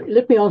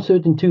 Let me answer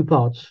it in two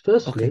parts. Okay.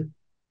 Firstly,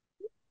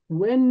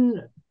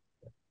 when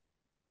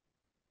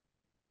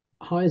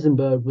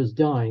Heisenberg was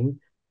dying,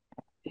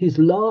 his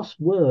last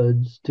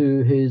words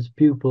to his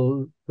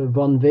pupil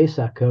von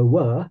Weizsäcker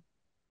were,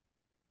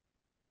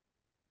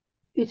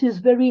 "It is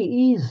very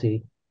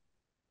easy.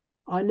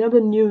 I never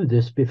knew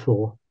this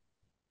before.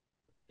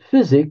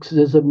 Physics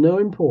is of no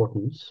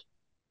importance.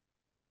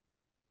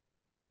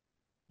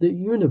 The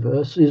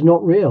universe is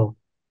not real."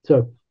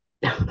 So,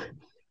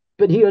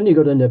 but he only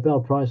got a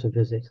Nobel Prize for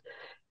physics.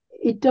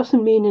 It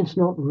doesn't mean it's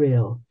not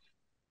real.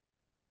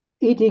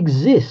 It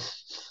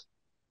exists,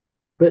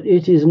 but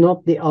it is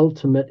not the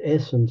ultimate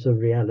essence of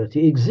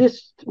reality.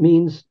 Exist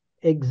means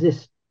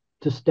exist,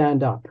 to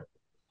stand up.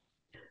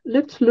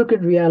 Let's look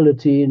at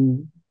reality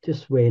in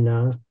this way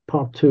now.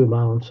 Part two of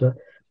my answer.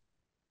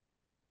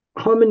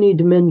 How many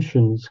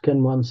dimensions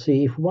can one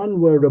see? If one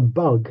were a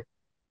bug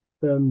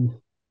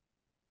um,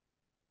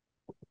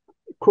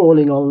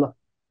 crawling on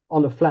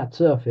a flat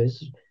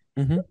surface,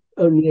 Mm-hmm.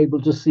 only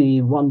able to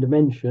see one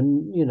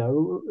dimension,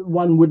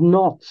 one would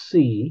not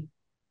see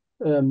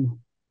um,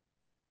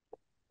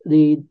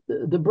 the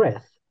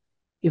breadth.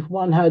 If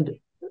one had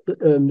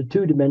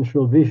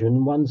two-dimensional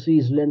vision, one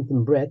sees length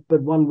and breadth,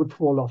 but one would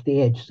fall off the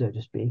edge, so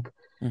to speak.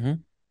 Mm-hmm.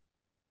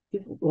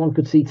 If one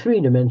could see three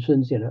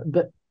dimensions,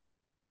 but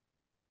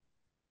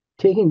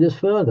taking this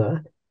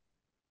further,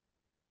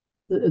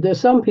 there's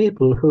some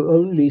people who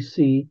only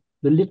see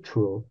the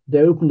literal. They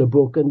open a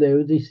book and they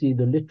only see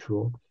the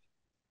literal.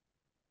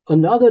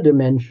 Another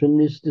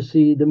dimension is to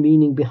see the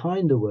meaning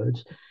behind the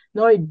words.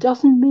 Now, it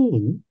doesn't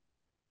mean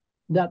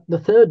that the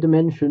third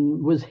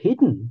dimension was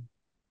hidden.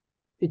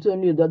 It's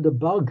only that the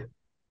bug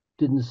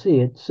didn't see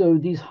it. So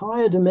these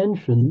higher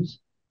dimensions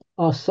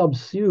are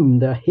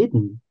subsumed, they're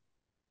hidden.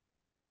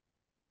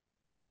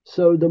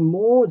 So the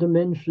more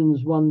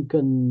dimensions one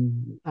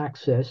can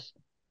access,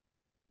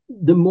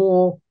 the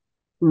more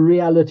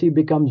reality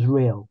becomes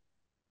real.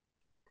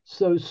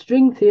 So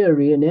string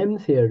theory and M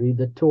theory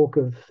that talk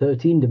of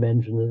 13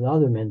 dimensions and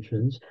other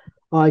dimensions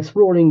are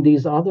exploring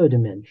these other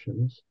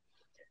dimensions.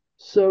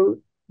 So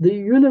the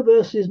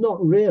universe is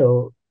not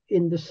real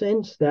in the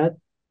sense that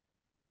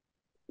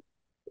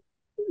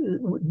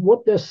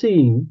what they're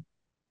seeing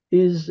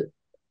is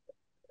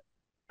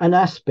an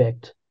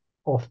aspect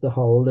of the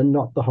whole and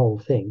not the whole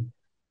thing,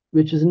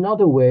 which is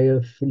another way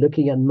of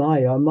looking at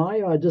Maya.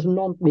 Maya does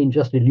not mean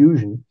just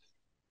illusion.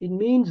 It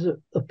means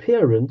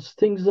appearance.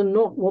 Things are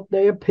not what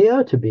they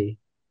appear to be.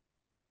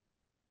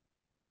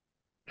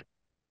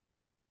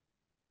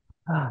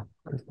 Ah,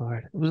 good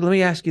Lord. Well, let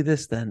me ask you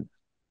this then,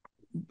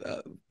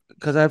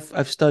 because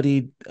I've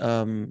studied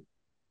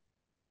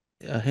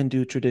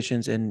Hindu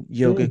traditions and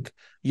Mm.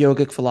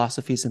 yogic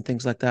philosophies and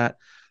things like that.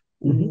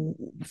 Hmm.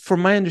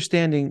 From my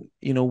understanding,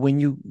 when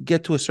you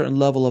get to a certain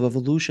level of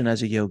evolution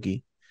as a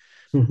yogi,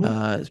 Hmm.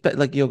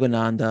 like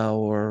Yogananda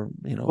or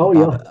Oh,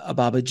 yeah.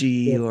 Baba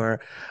Ji Yes.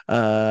 or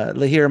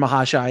Lahira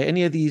Mahashaya,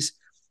 any of these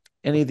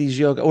any of these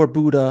yoga or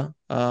Buddha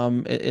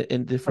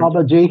in different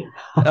Babaji.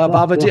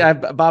 Babaji, Yeah.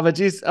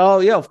 Babaji's. Oh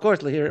yeah, of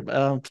course. Here,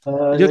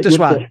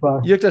 Yukteswar,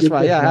 Yukteswar.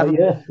 Yukteswar. Yeah, Yukteswar,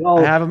 yes. I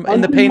Oh, have him I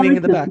in the know you painting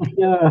in like the back. to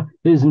hear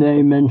his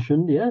name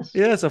mentioned, yes.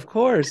 Yes, of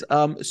course.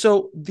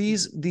 So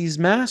these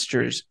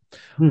masters,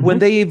 when Hmm.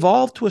 they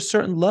evolve to a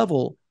certain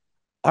level,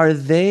 are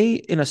they,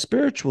 in a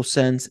spiritual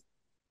sense,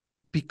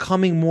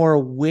 becoming more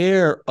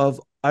aware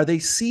of, are they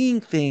seeing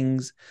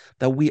things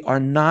that we are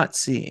not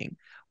seeing,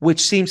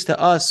 which seems to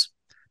us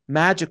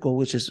magical,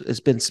 which has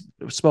been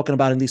spoken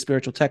about in these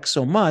spiritual texts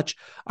so much?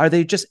 Are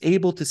they just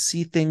able to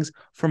see things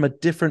from a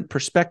different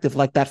perspective,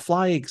 like that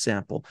fly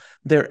example?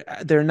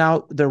 They're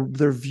now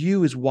their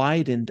view is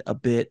widened a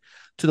bit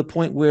to the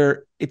point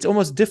where it's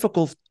almost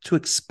difficult to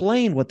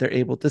explain what they're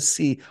able to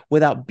see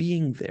without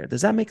being there.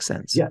 Does that make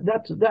sense? Yeah,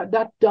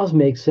 that does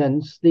make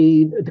sense.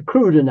 The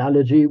crude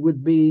analogy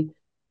would be,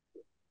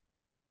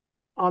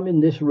 I'm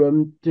in this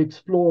room to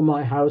explore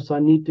my house. I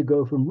need to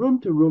go from room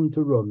to room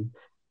to room.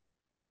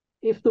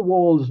 If the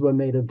walls were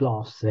made of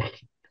glass, say,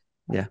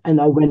 Yeah.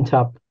 and I went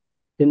up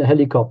in a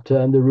helicopter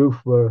and the roof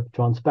were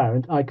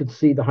transparent, I could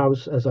see the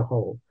house as a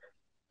whole.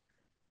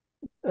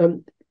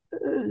 Um,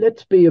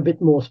 let's be a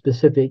bit more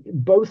specific.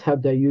 Both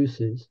have their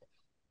uses.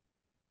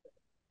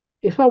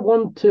 If I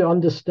want to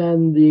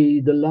understand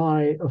the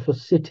lie of a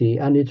city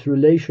and its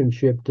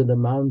relationship to the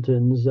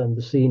mountains and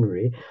the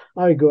scenery,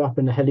 I go up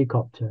in a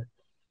helicopter.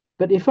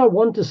 But if I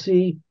want to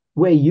see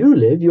where you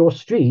live, your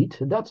street,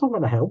 that's not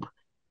going to help.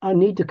 I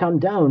need to come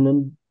down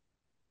and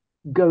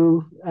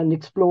go and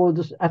explore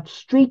this at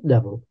street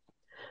level.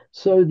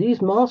 So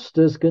these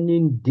masters can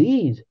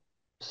indeed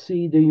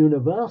see the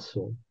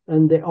universal,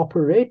 and they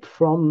operate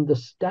from the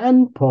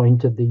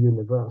standpoint of the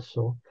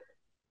universal,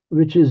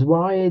 which is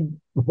why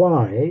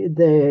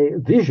their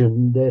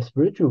vision, their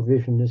spiritual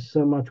vision, is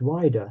so much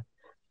wider.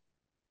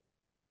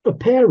 A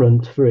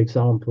parent, for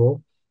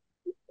example,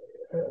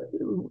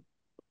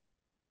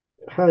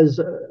 has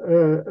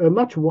a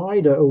much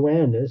wider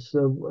awareness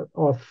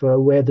of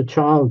where the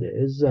child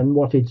is and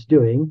what it's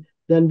doing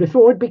than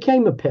before it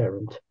became a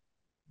parent.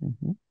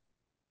 Mm-hmm.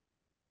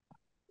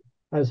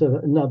 As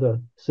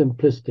another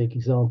simplistic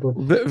example.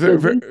 So Very, very,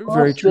 these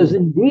very masters true.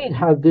 indeed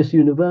have this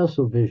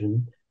universal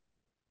vision,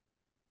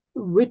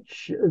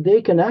 which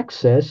they can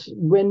access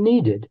when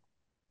needed.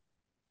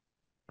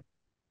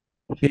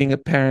 Being a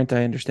parent,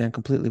 I understand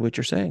completely what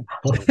you're saying.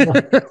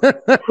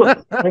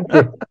 Thank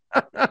you.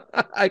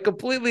 I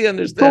completely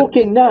understand.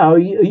 Talking now,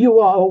 you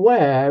are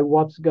aware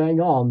what's going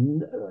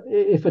on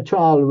if a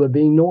child were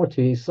being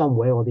naughty some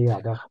way or the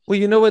other. Well,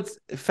 you know what's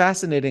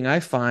fascinating? I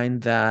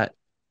find that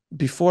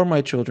before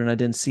my children, I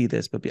didn't see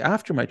this, but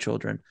after my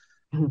children,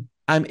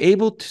 I'm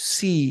able to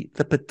see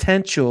the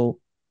potential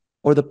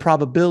or the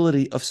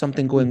probability of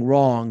something going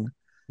wrong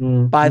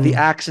by the Mm-hmm.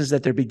 actions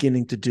that they're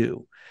beginning to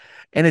do.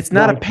 And it's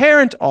not Right.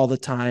 apparent all the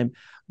time,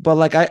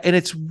 but and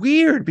it's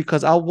weird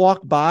because I'll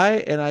walk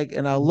by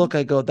and I'll look,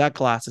 I go, that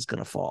glass is going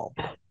to fall.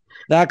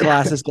 That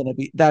glass is going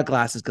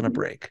to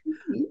break.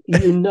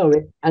 You know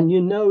it, and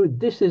you know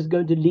this is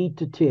going to lead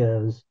to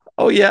tears.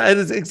 Oh yeah, it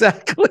is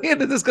exactly.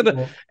 And it is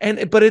gonna,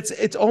 Yeah. but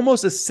it's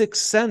almost a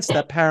sixth sense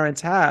that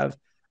parents have.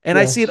 And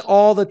I see it Yes.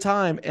 all the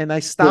time. And I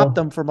Yeah. stop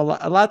them from a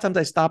lot of times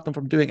I stop them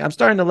from doing. I'm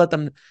starting to let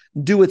them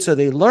do it so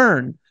they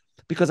learn,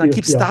 because I Yeah.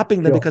 keep Yeah.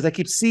 stopping them Sure. because I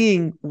keep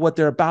seeing what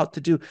they're about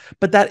to do.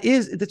 But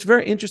it's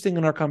very interesting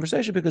in our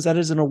conversation because that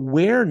is an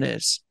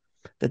awareness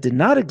that did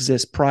not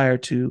exist prior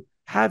to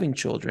having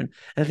children.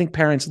 And I think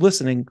parents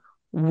listening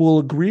will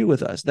agree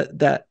with us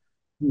that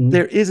Mm-hmm.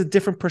 there is a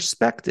different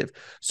perspective.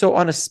 So,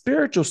 on a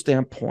spiritual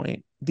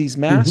standpoint, these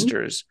Mm-hmm.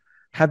 masters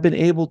have been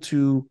able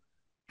to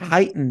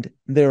heighten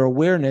their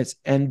awareness,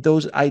 and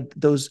those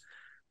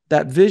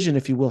that vision,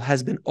 if you will,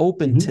 has been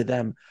open Mm-hmm. to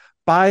them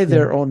by Yeah.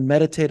 their own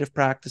meditative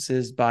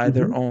practices, by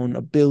their Mm-hmm. own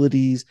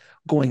abilities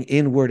going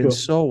inward, and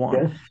Sure. so on.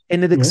 Yes.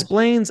 And it Yes.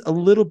 explains a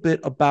little bit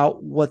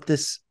about what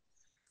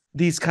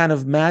these kind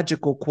of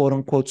magical quote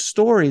unquote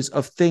stories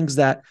of things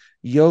that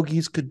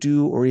yogis could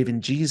do, or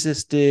even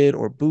Jesus did,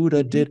 or Buddha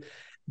Mm-hmm. did.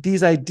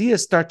 These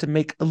ideas start to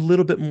make a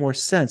little bit more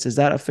sense. Is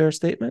that a fair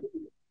statement?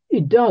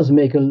 It does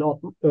make a lot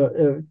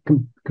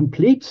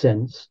complete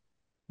sense,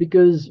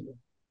 because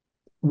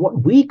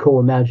what we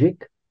call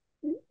magic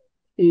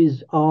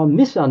is our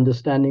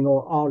misunderstanding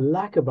or our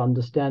lack of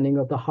understanding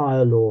of the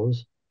higher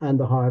laws and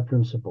the higher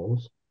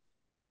principles,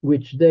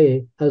 which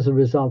they, as a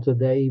result of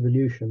their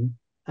evolution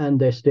and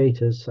their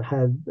status,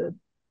 have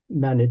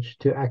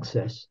managed to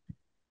access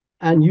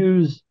and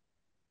use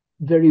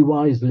very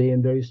wisely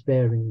and very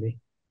sparingly.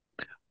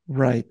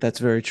 Right. That's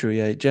very true.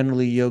 Yeah.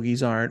 Generally,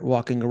 yogis aren't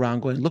walking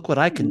around going, look what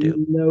I can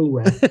do.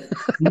 Nowhere.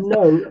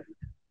 No,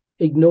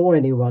 ignore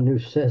anyone who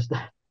says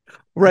that.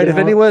 Right. There If are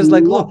a anyone's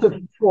like, lot look,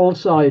 of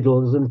false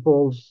idols and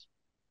false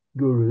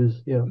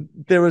gurus. Yeah.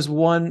 there was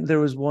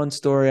one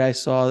story I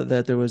saw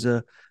that there was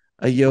a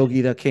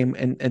yogi that came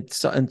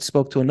and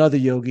spoke to another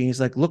yogi. And he's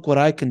like, look what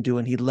I can do.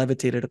 And he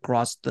levitated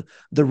across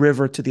the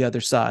river to the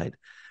other side.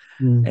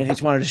 Mm. And he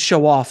just wanted to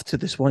show off to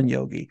this one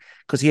yogi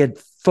because he had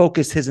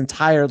focused his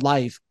entire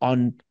life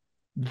on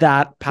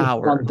that It's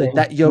power, one thing.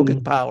 that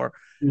yogic power.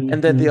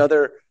 And then the Mm.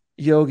 other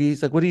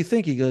yogi's like, what do you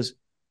think? He goes,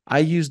 I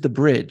used the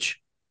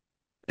bridge.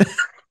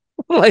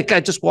 Like I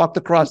just walked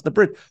across the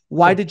bridge.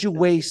 Why Yeah. did you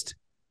waste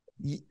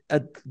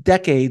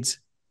decades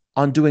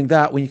on doing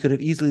that when you could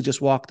have easily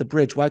just walked the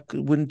bridge?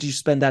 Wouldn't you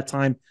spend that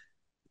time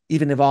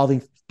even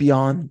evolving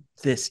beyond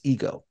this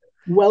ego?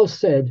 Well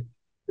said.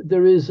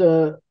 There is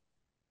um,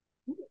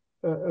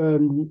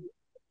 an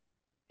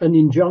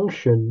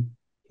injunction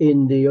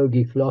in the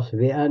yogic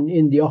philosophy and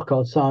in the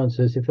occult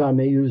sciences, if I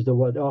may use the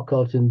word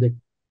occult in the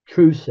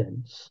true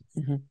sense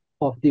Mm-hmm.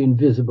 of the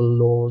invisible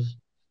laws,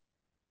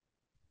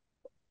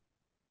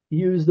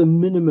 use the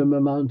minimum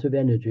amount of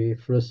energy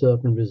for a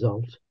certain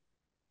result.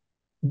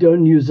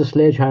 Don't use a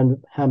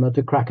sledgehammer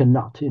to crack a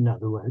nut, in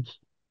other words.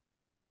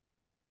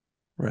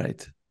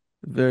 Right.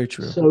 Very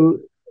true. So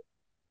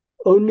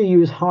only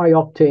use high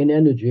octane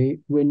energy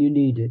when you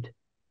need it.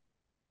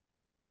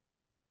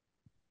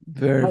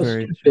 Very, How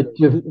very true. stupid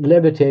to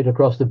levitate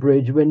across the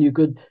bridge when you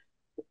could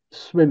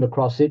swim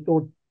across it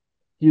or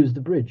use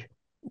the bridge.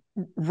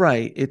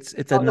 Right. It's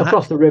a not,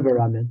 Across the river,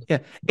 I meant. yeah.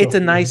 Across the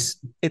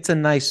river. It's a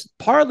nice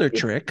parlor It,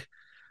 trick,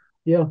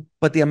 yeah.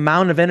 but the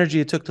amount of energy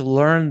it took to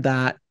learn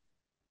that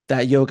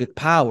yogic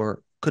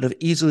power could have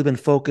easily been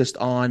focused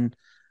on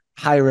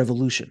higher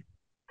evolution.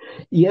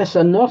 Yes,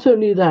 and not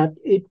only that,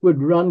 it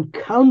would run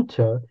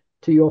counter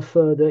to your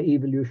further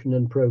evolution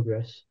and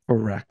progress.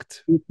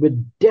 Correct. It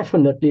would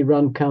definitely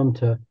run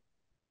counter.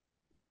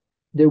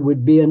 There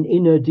would be an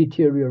inner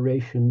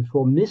deterioration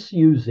for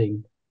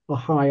misusing a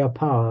higher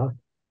power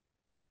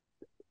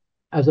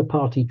as a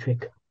party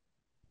trick.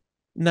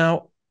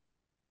 Now,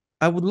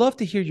 I would love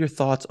to hear your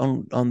thoughts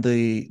on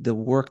the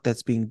work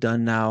that's being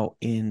done now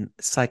in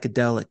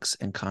psychedelics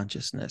and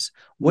consciousness.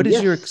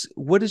 Yes,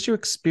 What is your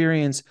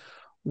experience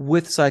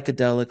with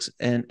psychedelics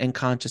and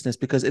consciousness?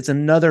 Because it's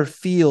another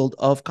field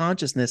of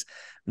consciousness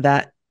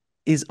that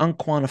is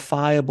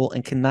unquantifiable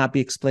and cannot be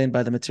explained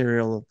by the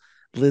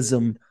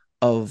materialism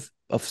of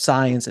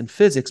science and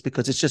physics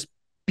because it's just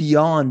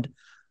beyond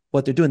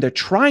what they're doing. They're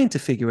trying to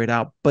figure it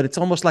out, but it's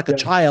almost like a yeah,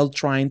 child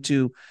trying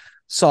to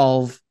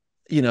solve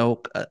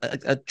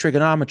a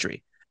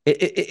trigonometry.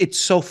 It's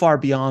so far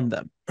beyond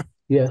them.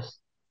 yes.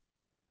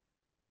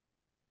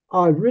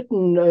 I've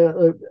written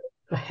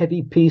a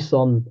heavy piece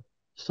on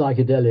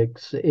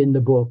psychedelics in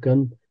the book,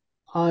 and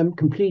I'm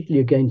completely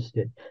against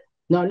it.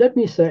 Now, let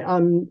me say,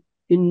 I'm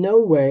in no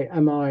way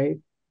am I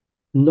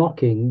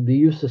knocking the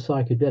use of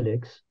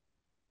psychedelics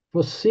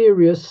for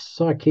serious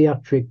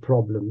psychiatric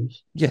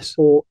problems. Yes.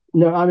 Or,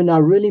 no, I mean, I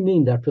really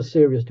mean that for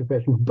serious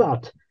depression.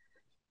 But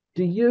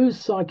to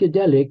use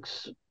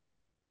psychedelics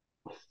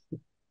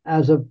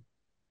as a,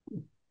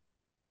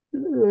 I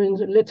mean,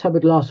 let's have a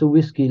glass of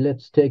whiskey,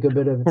 let's take a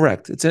bit of,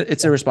 Correct. It's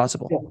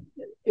irresponsible.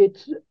 yeah,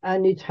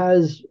 and it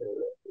has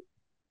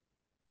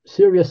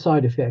serious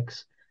side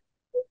effects.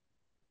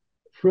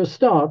 For a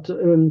start,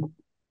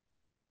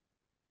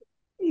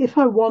 if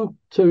I want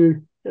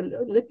to,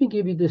 let me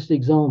give you this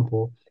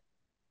example.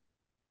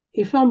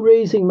 If I'm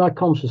raising my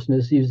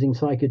consciousness using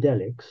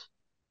psychedelics,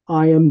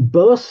 I am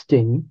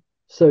bursting,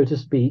 so to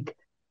speak,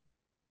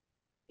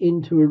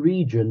 into a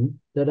region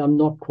that I'm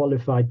not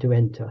qualified to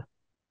enter.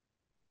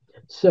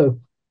 So,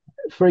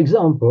 for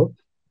example,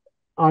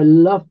 I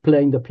love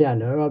playing the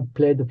piano. I've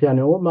played the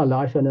piano all my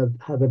life and I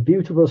have a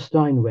beautiful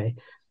Steinway.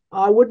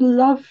 I would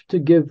love to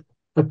give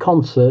a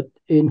concert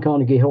in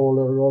Carnegie Hall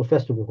or Royal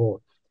Festival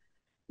Hall.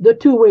 There are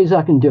two ways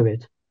I can do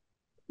it.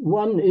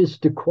 One is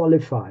to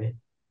qualify,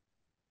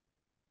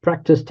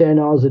 practice 10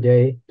 hours a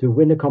day to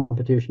win a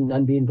competition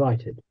and be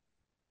invited.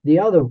 The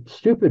other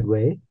stupid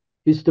way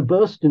is to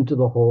burst into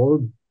the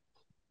hall,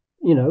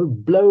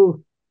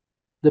 blow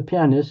the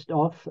pianist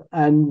off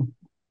and,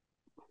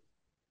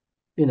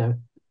 you know,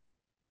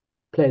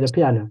 play the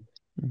piano.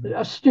 Mhm.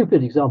 A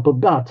stupid example,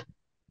 but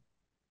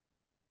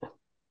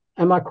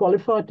am I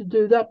qualified to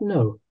do that?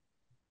 No.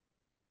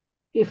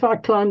 If I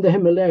climb the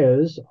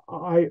Himalayas,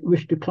 I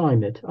wish to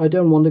climb it. I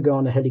don't want to go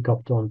on a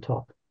helicopter on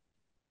top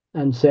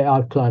and say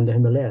I've climbed the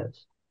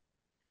Himalayas.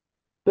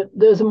 But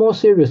there's a more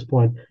serious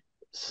point.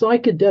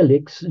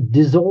 Psychedelics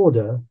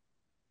disorder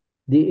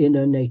the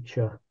inner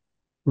nature.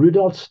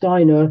 Rudolf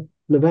Steiner,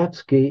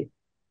 Blavatsky,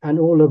 and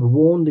all have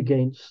warned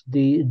against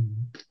the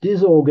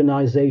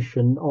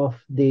disorganization of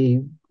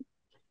the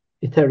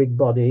etheric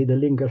body, the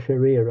linga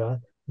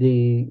sharira,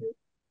 the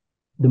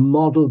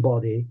model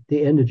body,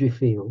 the energy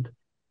field.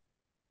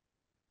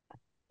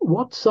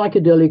 What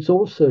psychedelics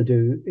also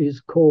do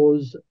is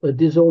cause a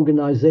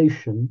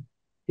disorganization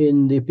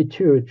in the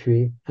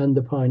pituitary and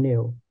the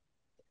pineal.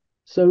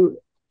 So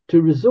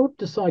to resort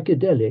to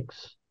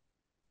psychedelics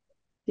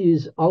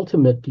is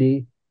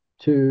ultimately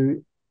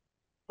to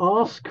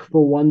ask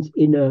for one's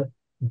inner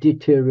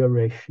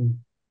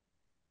deterioration.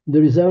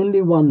 There is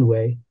only one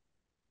way,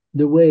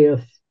 the way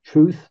of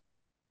truth,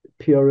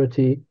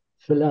 purity,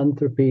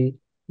 philanthropy,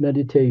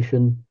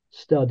 meditation,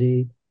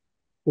 study,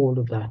 all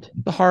of that.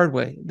 The hard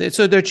way.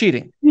 So they're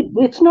cheating.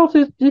 It's not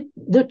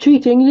the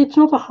cheating. It's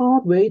not a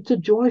hard way. It's a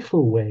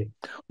joyful way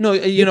No,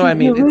 you know what because I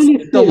mean. you It's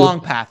really the feel, long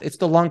path. It's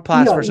the long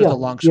path yeah, versus yeah,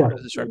 yeah.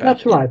 the short path.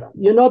 That's right.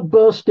 You're not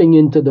bursting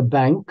into the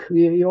bank.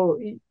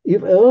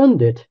 You've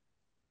earned it.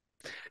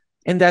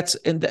 And that's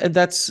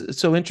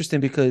so interesting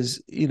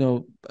because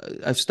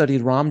I've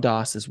studied Ram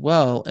Dass as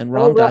well, and Oh,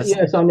 Ram right. Dass,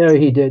 Yes, I know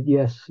he did.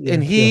 Yes,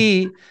 and yes, yes.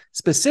 he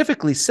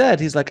specifically said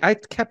he's like, I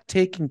kept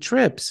taking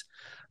trips,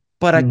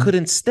 but I Mm,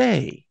 couldn't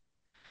stay,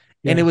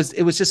 and it yes,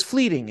 was just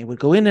fleeting. It would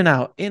go in and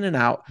out,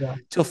 yeah.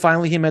 till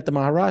finally he met the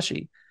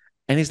Maharashi,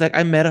 and he's like,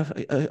 I met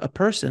a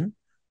person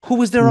who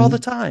was there all the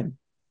Mm, time,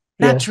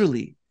 yes,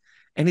 naturally,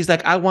 and he's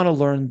like, I want to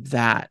learn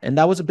that, and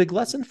that was a big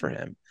lesson for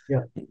him.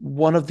 yeah.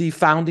 One of the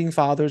founding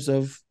fathers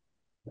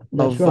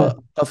That's right.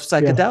 of Yeah,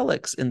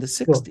 psychedelics in the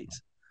sure.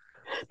 60s.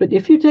 But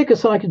if you take a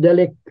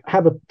psychedelic,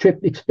 have a trip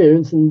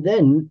experience, and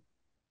then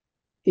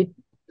it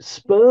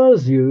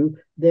spurs you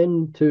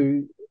then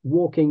to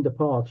walking the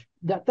path,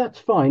 that's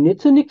fine.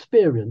 It's an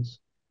experience,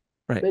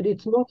 Right. but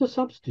it's not a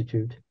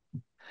substitute.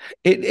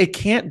 It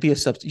can't be a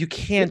substitute. You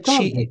can't It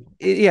can't be.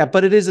 cheat. Yeah,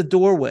 but it is a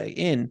doorway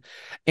in.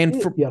 And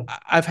Yeah.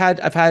 I've had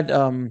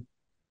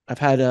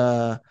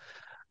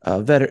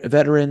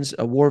veterans,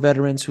 war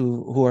veterans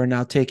who are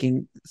now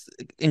taking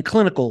in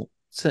clinical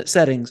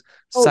settings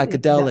Oh,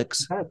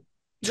 psychedelics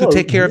to well,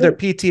 take care of their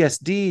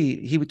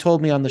PTSD. He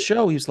told me on the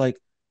show, he was like,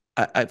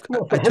 well,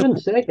 for I took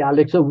heaven's sake,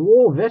 Alex, a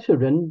war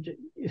veteran,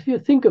 if you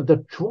think of the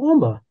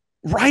trauma,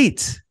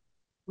 right.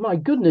 my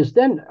goodness,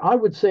 then I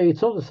would say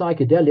it's not a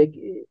psychedelic,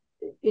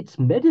 it's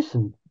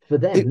medicine for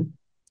It, them.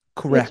 It's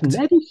correct.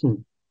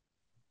 medicine.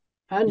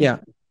 And Yeah.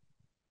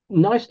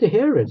 nice to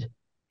hear it.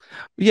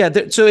 Yeah,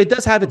 so it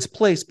does have its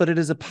place, but it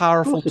is a Of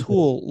powerful course it does.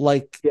 tool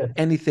like Yeah,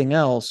 anything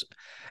else.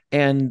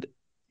 And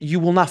you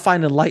will not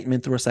find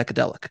enlightenment through a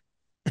psychedelic.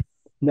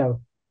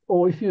 no.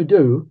 Or if you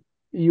do,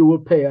 you will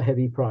pay a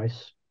heavy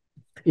price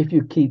if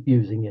you keep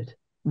using it.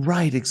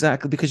 Right,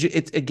 exactly. Because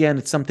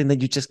it's something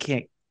that you just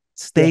can't Yeah.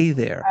 stay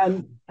there.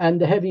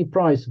 And the heavy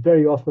price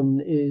very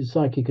often is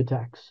psychic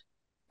attacks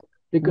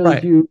because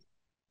Right. you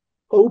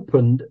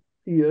opened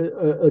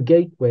a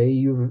gateway,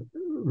 you've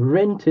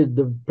rented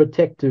the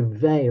protective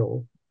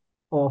veil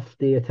off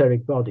the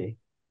etheric body.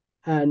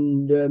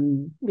 And,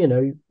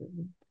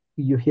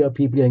 you hear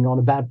people going on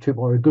a bad trip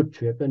or a good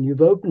trip, and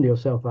you've opened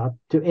yourself up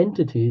to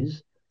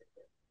entities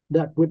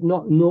that would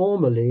not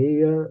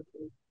normally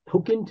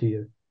hook into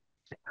you.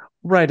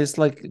 Right. It's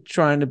like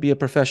trying to be a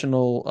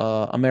professional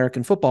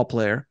American football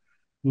player,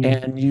 Mm.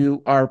 and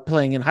you are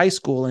playing in high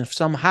school, and if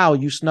somehow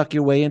you snuck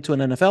your way into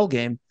an NFL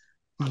game,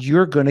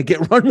 you're going to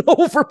get run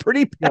over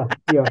pretty Yeah, bad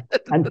yeah.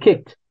 And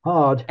kicked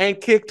hard. and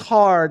kicked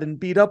hard and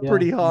beat up Yeah,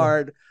 pretty yeah,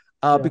 hard,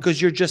 yeah.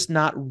 because you're just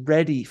not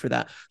ready for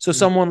that. So Mm.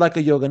 someone like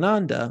a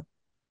Yogananda,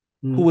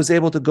 who Mm. was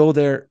able to go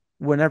there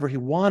whenever he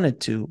wanted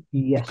to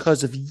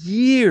because Yes. of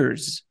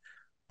years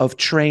of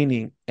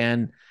training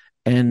and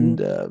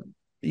Mm.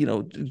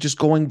 just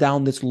going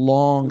down this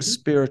long Mhm.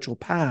 spiritual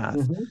path,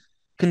 Mhm.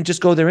 can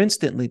just go there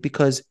instantly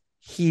because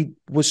he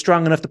was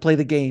strong enough to play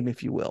the game,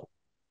 if you will.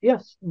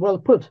 Yes, well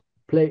put.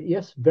 Play.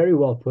 Yes, very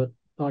well put.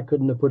 I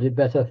couldn't have put it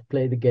better.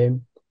 Play the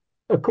game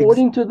Ex-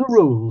 according to the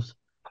rules.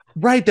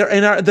 right there,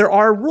 and there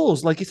are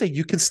rules, like you say,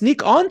 you can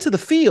sneak onto the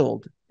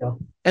field Yeah,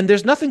 and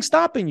there's nothing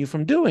stopping you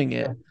from doing yeah.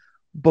 it,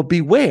 but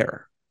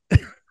beware,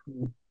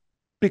 Mm.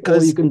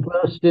 Or you because can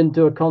burst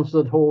into a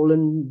concert hall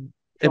and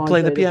and try and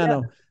play the play the piano,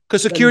 piano.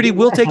 because Then security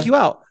will take beware. you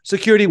out.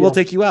 Security will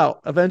Yeah, take you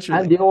out and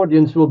eventually. the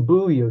audience will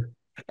boo you.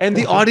 And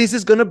the audience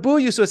is going to boo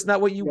you, so it's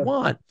not what you Yeah.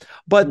 want.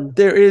 But Mm.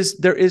 there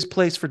is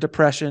place for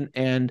depression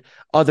and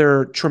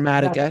other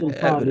traumatic That's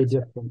entirely evidence.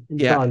 different.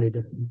 Yeah, Entirely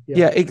different. Yeah.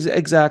 yeah,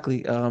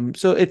 exactly.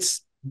 So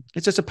it's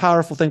just a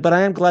powerful thing, but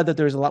I am glad that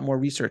there's a lot more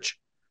research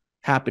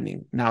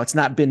happening now. It's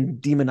not been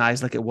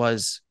demonized like it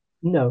was.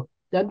 No,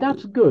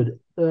 that's good.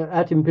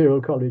 At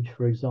Imperial College,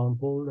 for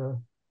example,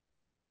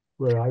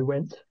 where I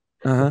went.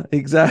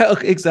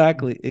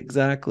 Exactly,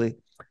 exactly.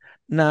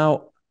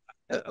 Now,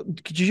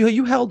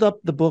 you held up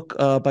the book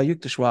by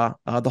Yukteswar,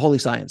 The Holy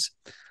Science,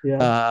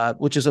 Yeah.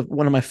 which is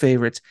one of my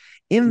favorites.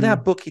 In that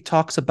Mm. book, he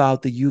talks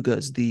about the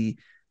yugas, the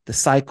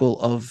cycle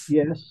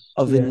Yes.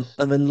 Yes.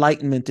 of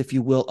enlightenment, if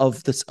you will,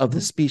 of the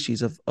Mhm.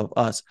 species of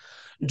us.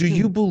 Do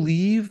you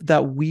believe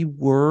that we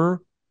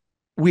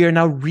are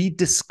now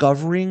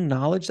rediscovering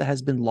knowledge that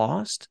has been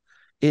lost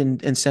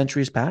in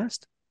centuries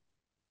past?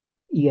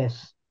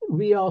 Yes.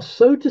 We are,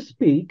 so to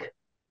speak,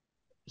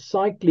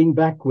 cycling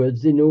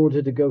backwards in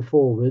order to go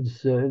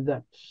forwards.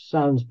 That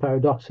sounds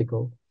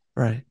paradoxical,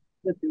 Right.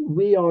 but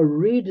we are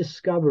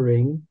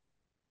rediscovering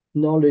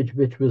knowledge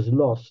which was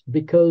lost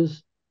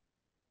because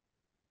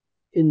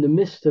in the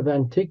midst of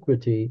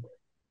antiquity,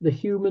 the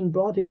human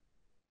body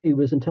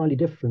was entirely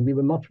different. We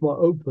were much more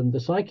open. The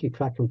psychic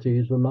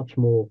faculties were much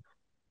more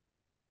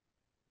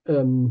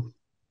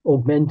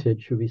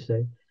augmented, should we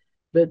say.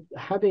 But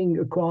having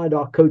acquired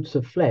our coats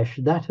of flesh,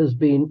 that has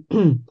been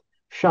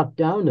shut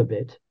down a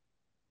bit,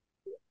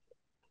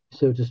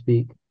 so to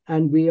speak.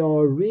 And we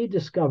are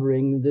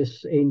rediscovering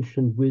this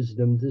ancient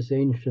wisdom, this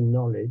ancient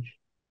knowledge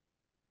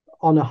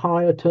on a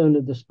higher turn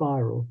of the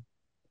spiral.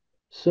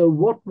 So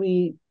what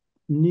we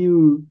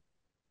knew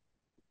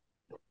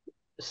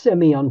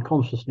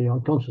unconsciously,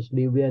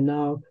 we are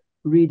now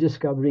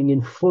rediscovering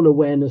in full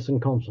awareness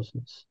and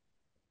consciousness.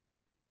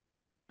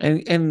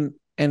 And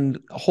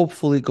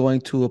hopefully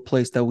going to a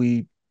place that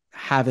we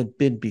haven't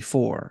been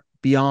before,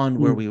 beyond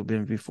where Mm. we've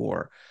been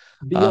before.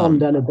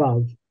 Beyond and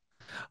above. Yeah.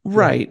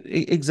 Right,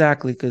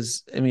 exactly.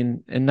 Because I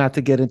mean, and not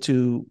to get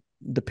into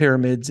the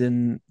pyramids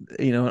and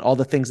all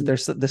the things that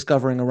they're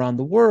discovering around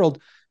the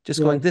world, just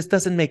going, Right. this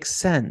doesn't make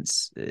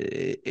sense.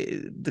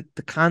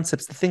 The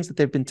concepts, the things that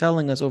they've been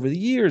telling us over the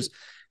years,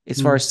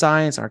 as far Mm. as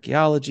science,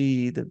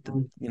 archaeology,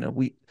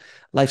 we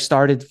life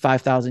started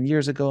 5,000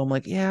 years ago. I'm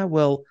like, yeah,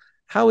 well,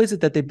 how is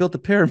it that they built the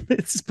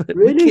pyramids, but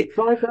we Really? can't?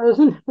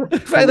 5,000?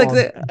 Right, Come like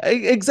on.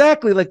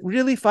 exactly, like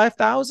really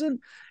 5,000.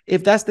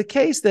 If that's the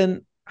case,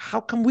 then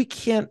how come we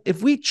can't?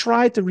 If we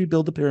tried to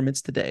rebuild the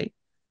pyramids today,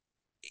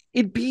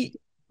 it'd be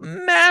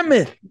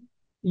mammoth.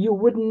 You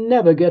would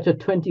never get a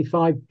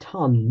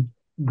 25-ton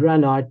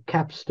granite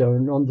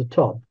capstone on the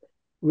top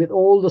with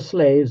all the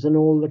slaves and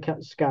all the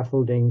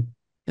scaffolding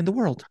In the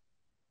world.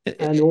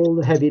 and all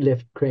the heavy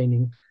lift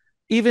craning.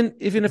 Even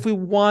if we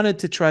wanted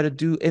to try to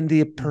do, and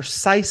the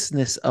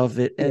preciseness of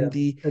it, and Yeah.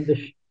 the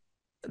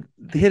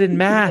And hidden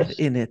math yes,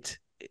 in it.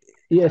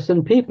 yes,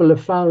 and people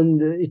have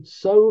found it's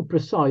so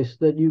precise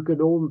that you could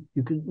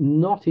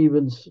not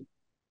even slip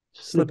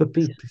Slip a a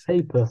piece of piece.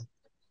 paper.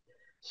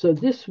 So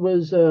this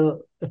was a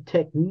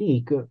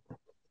technique of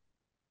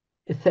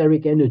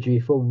etheric energy,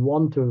 for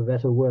want of a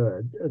better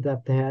word,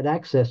 that they had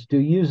access to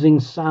using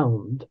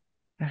sound.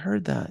 I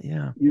heard that.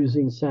 Yeah.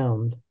 Using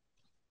sound.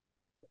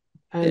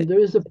 And It, there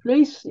is a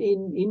place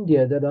in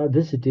India that I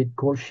visited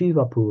called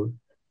Shivapur,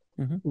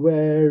 mhm.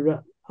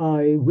 where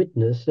I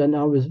witnessed, and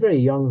I was very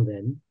young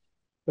then,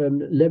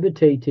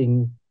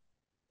 levitating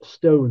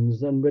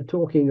stones. And we're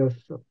talking of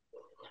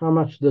how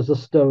much does a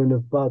stone of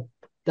about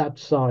that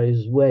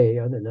size weigh?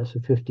 I don't know, so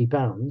 50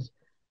 pounds.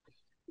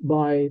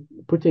 By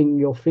putting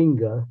your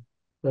finger,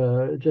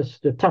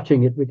 just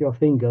touching it with your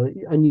finger,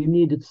 and you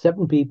needed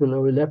 7 people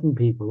or 11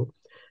 people.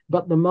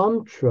 But the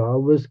mantra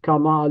was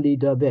Kamali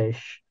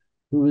Davesh,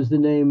 who was the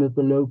name of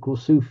the local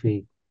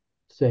Sufi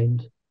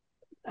saint.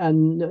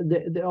 And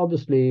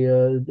obviously,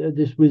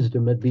 this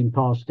wisdom had been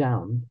passed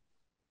down.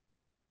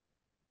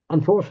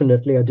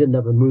 Unfortunately, I didn't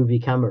have a movie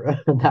camera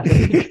at that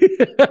age.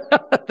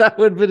 That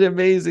would have been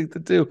amazing to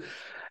do.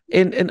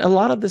 And a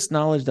lot of this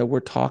knowledge that we're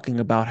talking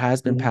about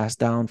has been Mm. passed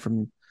down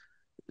from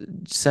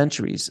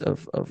centuries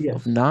of Yes,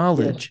 yes,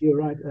 knowledge, you're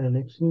right,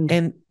 Alex.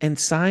 Mm. and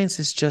science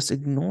has just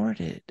ignored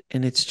it.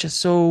 And it's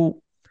just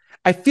so,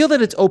 I feel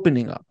that it's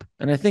opening up,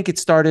 and I think it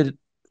started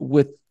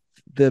with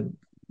the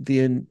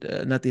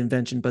not the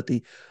invention, but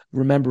the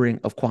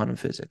remembering of quantum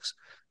physics.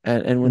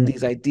 And when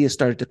these Mm. ideas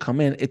started to come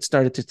in, it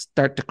started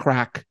to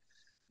crack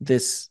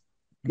this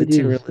It is.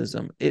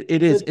 materialism.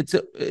 It is. But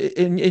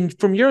It's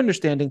from your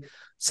understanding, mhm,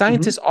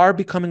 scientists are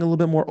becoming a little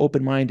bit more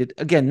open minded.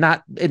 Again,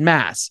 not in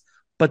mass,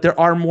 but there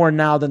are more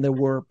now than there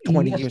were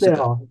 20 yes, years there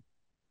ago. are.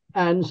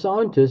 And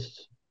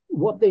scientists,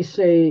 what they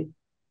say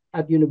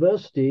at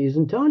university is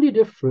entirely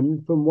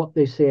different from what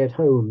they say at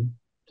home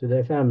to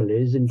their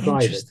families in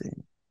private.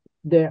 Interesting.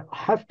 They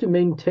have to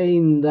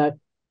maintain that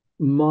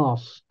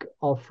mask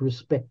of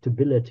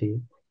respectability.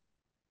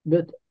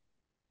 But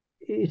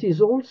it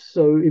is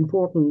also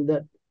important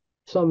that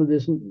a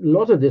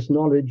lot of this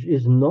knowledge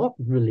is not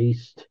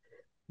released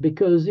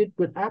because it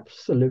would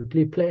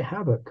absolutely play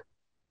havoc.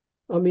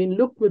 I mean,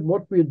 look at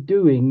what we're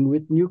doing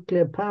with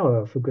nuclear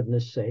power, for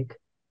goodness sake.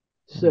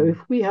 So Mm. if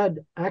we had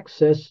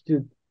access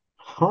to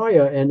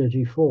higher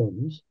energy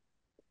forms,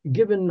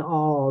 given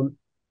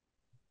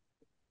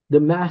the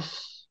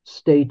mass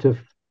state of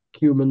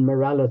human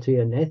morality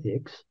and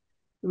ethics,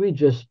 we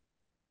just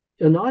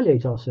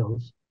annihilate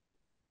ourselves.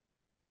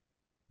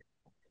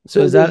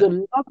 So So is there's that,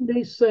 a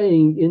lovely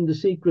saying in the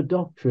secret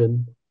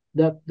doctrine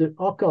that the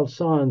occult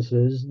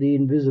sciences, the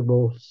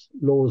invisible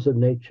laws of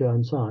nature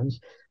and science,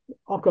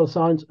 occult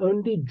science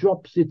only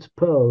drops its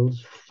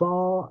pearls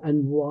far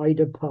and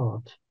wide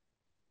apart,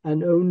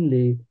 and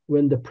only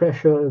when the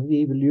pressure of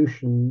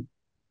evolution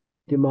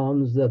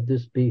demands that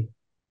this be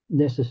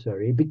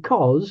necessary,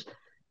 because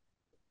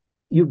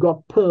you've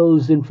got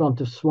pearls in front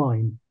of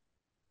swine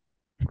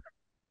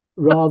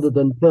rather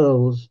than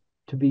pearls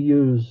to be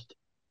used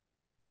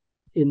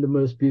in the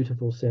most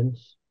beautiful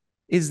sense.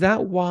 is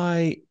that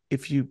why,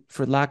 if you,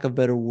 for lack of a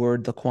better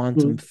word, the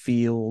quantum Mm.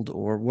 field,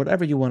 or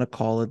whatever you want to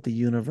call it, the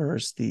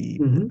universe,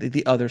 Mm-hmm.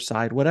 the other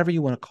side, whatever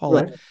you want to call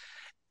it, Right.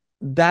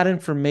 that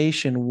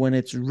information, when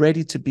it's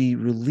ready to be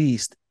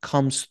released,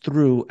 comes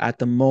through at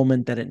the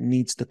moment that it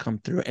needs to come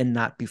through, and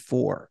not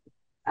before.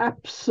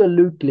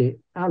 Absolutely,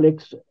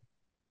 Alex.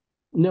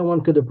 No one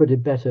could have put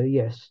it better.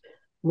 Yes.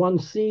 One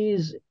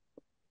sees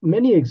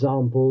many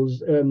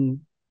examples,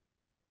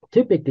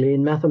 typically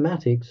in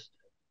mathematics,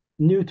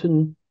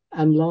 Newton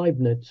and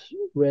Leibniz,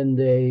 when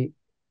they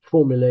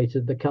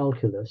formulated the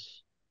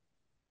calculus.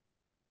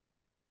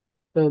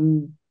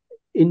 Um,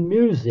 in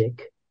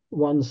music,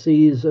 one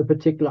sees a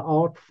particular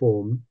art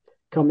form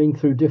coming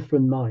through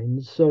different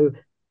minds. So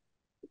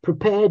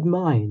prepared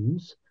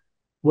minds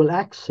will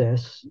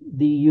access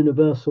the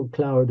universal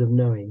cloud of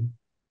knowing.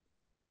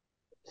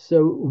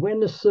 So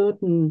when a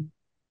certain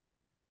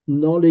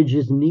knowledge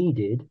is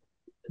needed,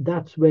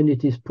 that's when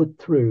it is put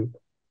through.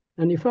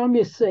 And if I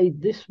may say,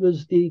 this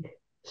was the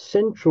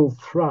central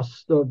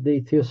thrust of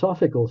the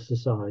Theosophical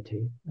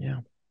Society. Yeah.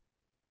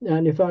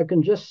 And if I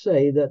can just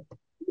say that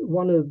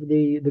one of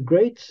the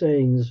great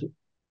sayings,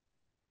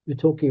 we're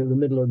talking of the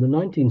middle of the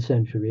 19th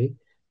century,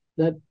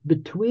 that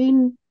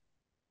between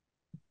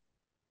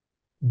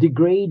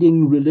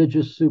degrading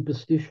religious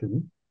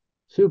superstition,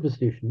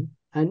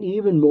 and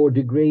even more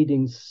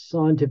degrading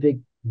scientific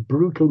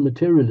brutal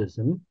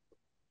materialism,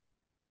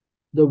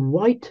 the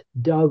white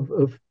dove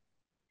of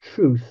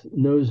truth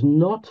knows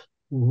not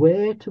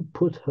where to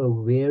put her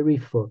weary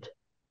foot.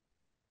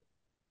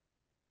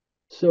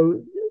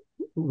 So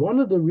one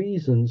of the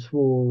reasons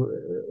for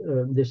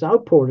this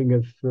outpouring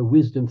of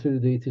wisdom through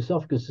the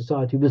Theosophical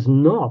Society was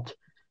not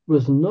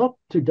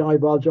to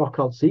divulge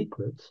occult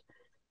secrets,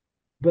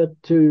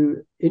 but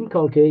to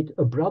inculcate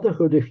a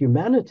brotherhood of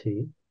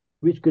humanity,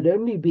 which could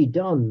only be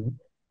done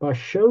by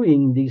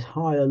showing these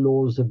higher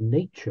laws of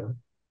nature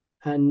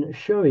and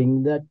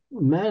showing that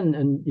man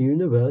and the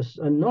universe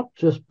are not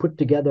just put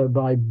together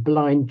by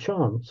blind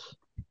chance.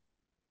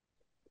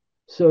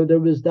 So there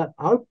was that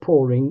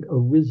outpouring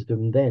of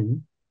wisdom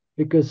then,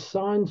 because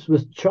science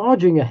was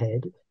charging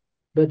ahead,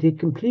 but it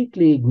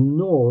completely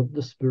ignored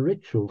the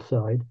spiritual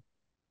side,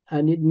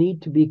 and it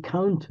need to be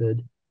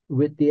countered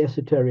with the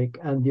esoteric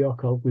and the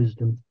occult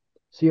wisdom.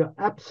 So you're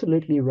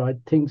absolutely right.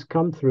 Things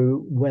come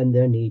through when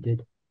they're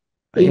needed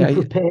in Yeah,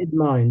 prepared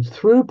minds,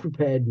 through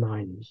prepared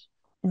minds.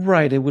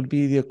 right. It would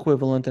be the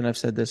equivalent, and I've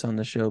said this on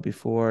the show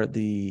before,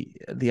 the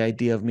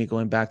idea of me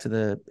going back to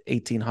the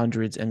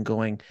 1800s and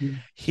going, Mm.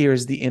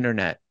 here's the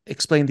internet.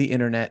 Explain the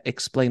internet,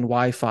 explain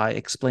Wi-Fi,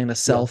 explain a Yeah.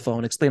 cell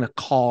phone, explain a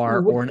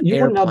car Well, or an you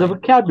wouldn't have the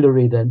airplane.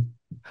 vocabulary then.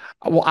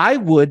 Well, I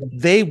would,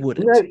 they No,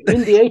 wouldn't.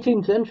 in the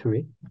 18th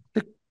century.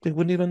 They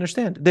wouldn't even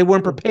understand. They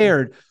weren't Yeah.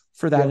 prepared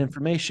for that Yeah.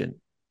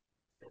 information.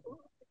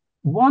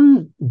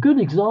 One good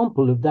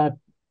example of that,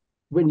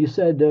 when you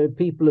said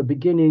people are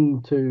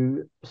beginning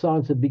to,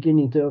 science are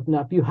beginning to open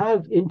up, you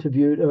have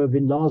interviewed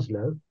Irvin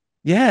Laszlo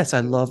Yes, I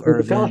love with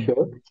Irvin. Akasha,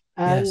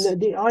 and Yes.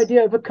 the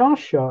idea of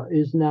Akasha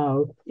is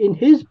now in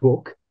his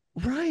book.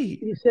 Right.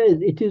 He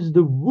says it is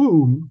the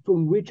womb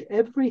from which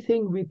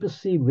everything we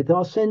perceive with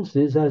our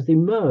senses has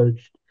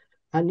emerged,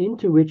 and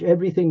into which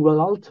everything will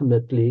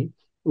ultimately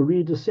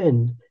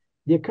redescend.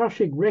 The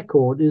Akashic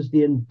record is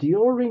the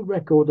enduring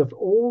record of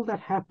all that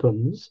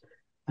happens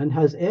and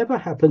has ever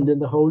happened in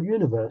the whole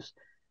universe.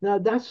 Now,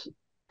 that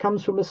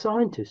comes from a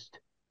scientist,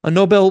 A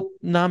Nobel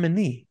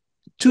nominee.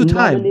 a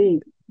Two-time.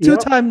 nominee, yeah,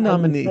 Two-time and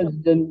nominee.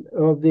 president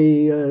of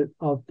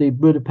the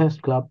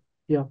Budapest Club,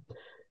 yeah.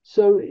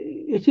 So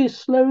it is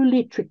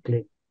slowly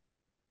trickling.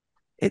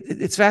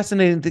 It's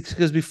fascinating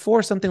because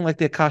before something like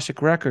the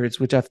Akashic Records,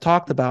 which I've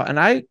talked about, and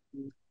I,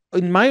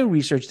 in my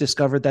research,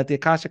 discovered that the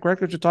Akashic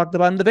Records were talked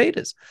about in the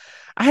Vedas.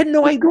 I had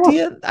no Of course,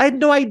 idea. I had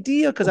no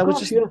idea because of I was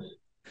course, just yes,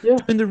 yeah,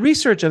 doing the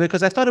research of it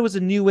because I thought it was a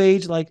new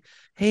age, like,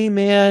 hey,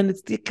 man,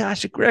 it's the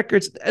Akashic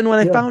Records. And when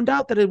I yeah. found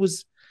out that it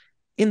was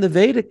in the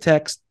Vedic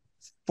text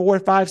 4,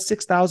 5,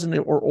 6,000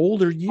 or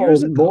older Or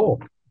years ago, more.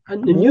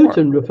 And more.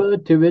 Newton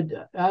referred to it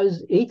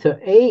as ether,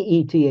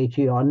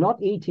 A-E-T-H-E-R,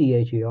 not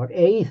E-T-H-E-R,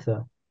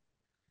 aether.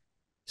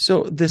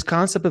 So this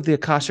concept of the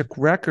Akashic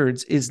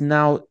Records is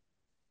now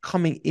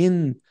coming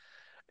in,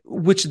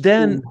 which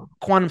then Oh,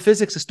 quantum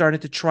physics is starting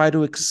to try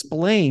to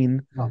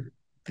explain yeah,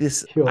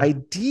 this sure.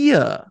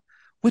 idea,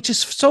 which is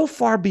so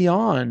far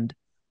beyond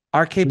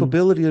our Mm,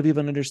 capability of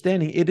even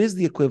understanding. It is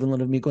the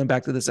equivalent of me going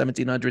back to the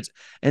 1700s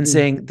and mm,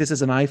 saying this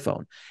is an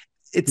iPhone.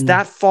 It's mm.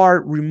 that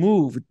far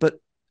removed, but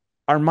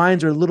our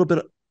minds are a little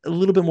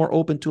bit more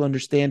open to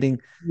understanding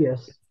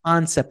Yes.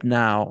 concept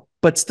now,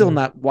 but still Yeah.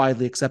 not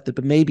widely accepted.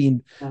 But maybe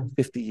in Yeah.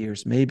 50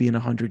 years, maybe in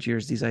 100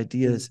 years, these Mm,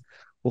 ideas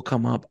will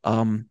come up.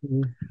 mm.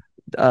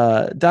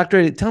 Dr.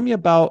 Eddie, tell me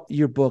about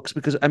your books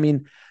because I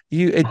mean,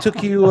 it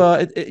took you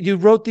you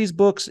wrote these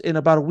books in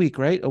about a week,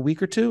 right? A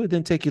week or two. It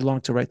didn't take you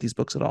long to write these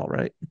books at all,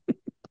 right?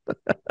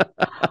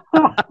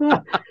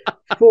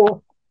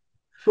 for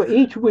for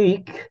each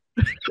week,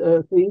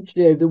 for each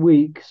day of the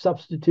week,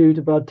 substitute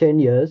about 10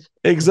 years.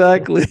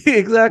 Exactly,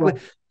 exactly.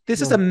 Well,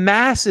 This is a well,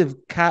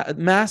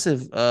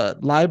 massive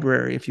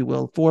library, if you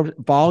will, 4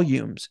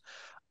 volumes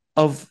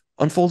of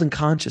unfolding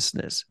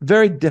consciousness.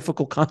 Very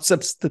difficult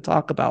concepts to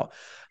talk about.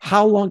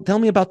 How long? Tell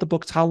me about the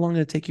books. How long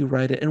did it take you to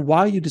write it, and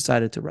why you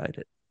decided to write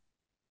it?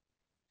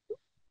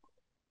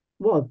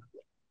 well,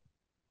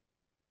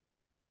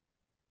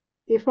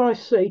 if I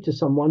say to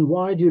someone,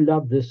 why do you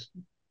love this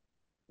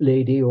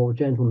lady or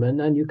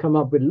gentleman, and you come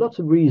up with lots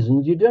of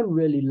reasons, you don't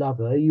really love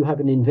her, you have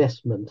an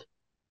investment.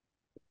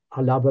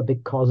 I love her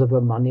because of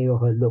her money or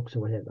her looks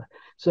or whatever.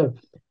 So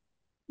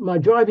my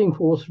driving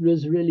force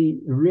was really,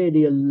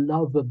 really a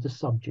love of the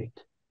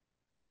subject.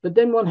 But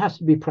then one has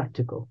to be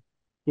practical.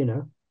 You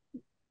know,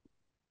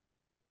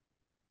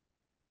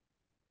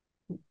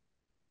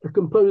 a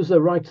composer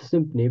writes a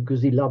symphony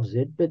because he loves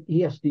it, but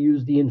he has to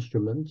use the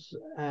instruments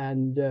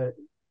and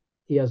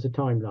he has a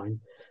timeline.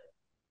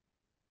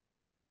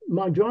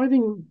 My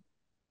driving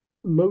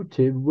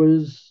motive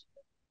was,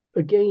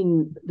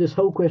 again, this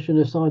whole question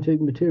of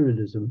scientific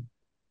materialism,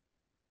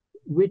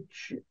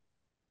 which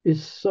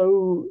is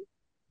so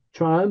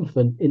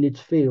triumphant in its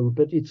field,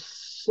 but it's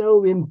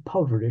so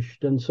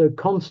impoverished and so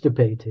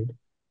constipated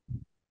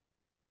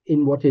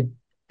in what it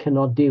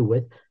cannot deal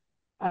with.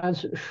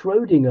 As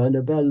Schrödinger,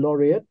 Nobel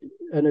laureate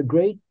and a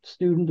great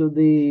student of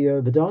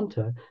the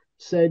Vedanta,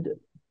 said,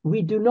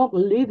 we do not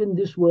live in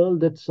this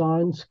world that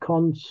science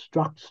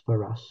constructs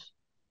for us.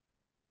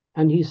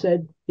 And he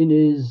said in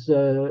his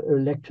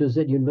lectures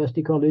at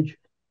University College,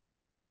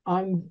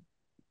 I'm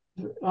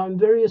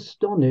very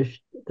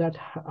astonished that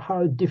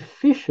how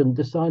deficient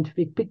the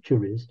scientific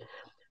picture is.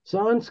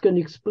 Science can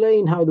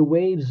explain how the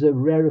waves of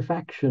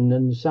rarefaction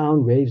and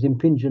sound waves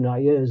impinge on our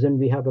ears and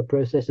we have a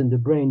process in the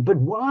brain. But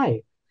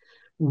why?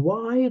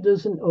 Why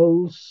does an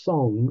old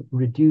song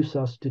reduce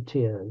us to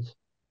tears?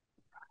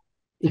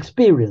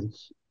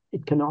 Experience,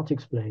 it cannot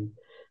explain.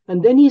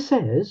 And then he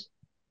says,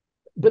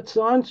 but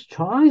science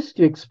tries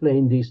to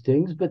explain these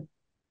things, but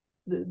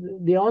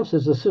the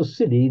answers are so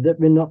silly that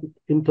we're not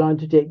inclined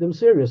to take them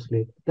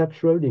seriously. That's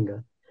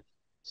Schrödinger.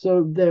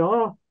 So there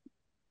are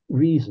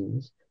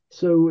reasons.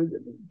 So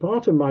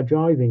part of my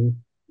driving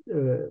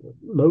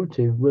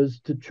motive was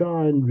to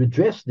try and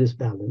redress this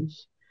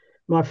balance.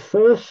 My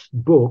first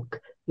book,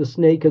 The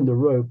Snake and the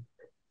Rope,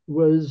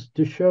 was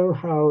to show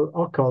how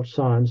occult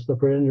science, the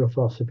perennial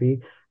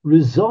philosophy,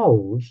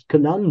 resolves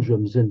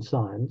conundrums in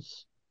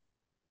science.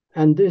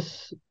 And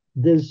this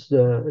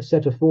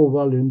set of 4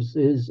 volumes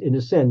is, in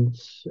a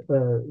sense,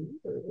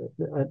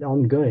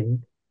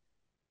 ongoing.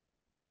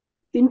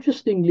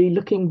 Interestingly,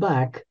 looking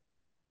back,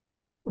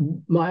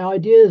 my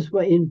ideas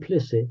were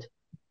implicit,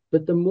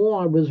 but the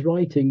more I was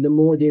writing, the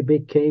more they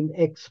became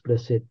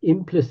explicit.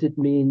 Implicit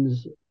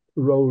means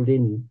rolled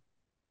in.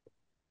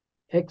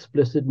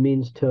 Explicit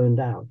means turned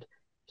out.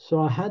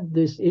 So I had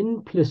this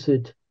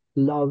implicit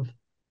love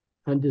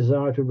and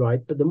desire to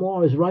write, but the more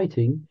I was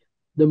writing,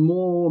 the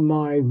more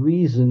my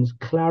reasons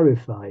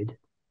clarified.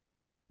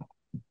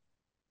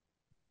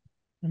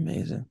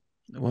 Amazing.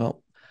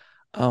 Well,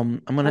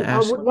 I'm going to And I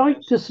ask. would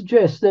like to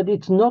suggest that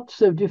it's not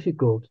so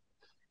difficult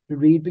to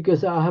read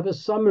because I have a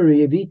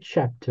summary of each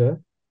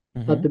chapter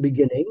at the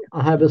beginning.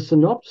 I have a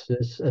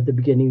synopsis at the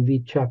beginning of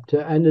each chapter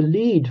and a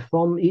lead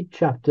from each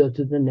chapter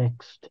to the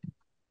next,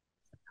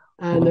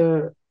 and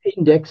Well, an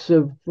index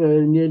of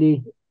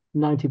nearly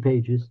 90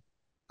 pages.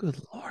 good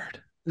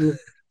Lord. Yeah.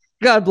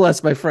 God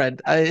bless my friend.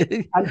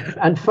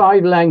 And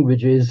 5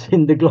 languages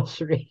in the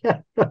glossary.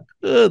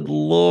 Good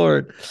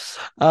Lord.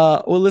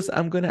 Well, listen,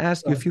 I'm going to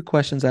ask you a few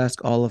questions. I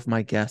ask all of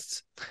my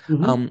guests.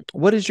 Mm-hmm.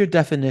 What is your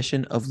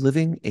definition of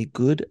living a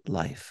good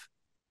life?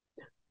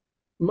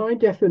 My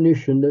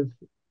definition of,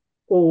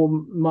 or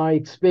my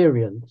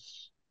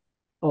experience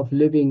of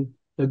living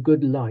a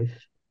good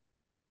life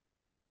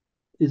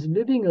is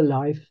living a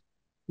life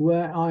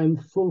where I'm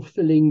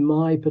fulfilling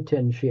my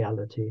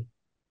potentiality.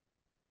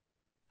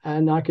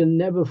 And I can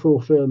never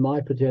fulfill my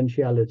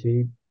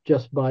potentiality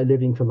just by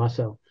living for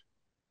myself.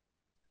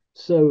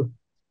 So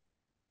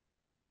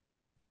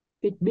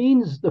it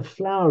means the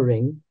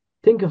flowering.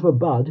 Think of a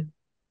bud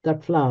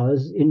that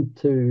flowers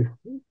into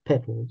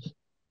petals.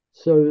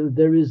 So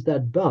there is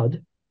that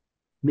bud,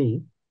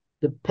 me,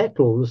 the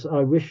petals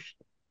I wish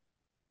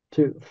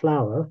to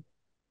flower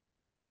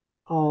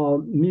are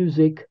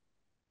music,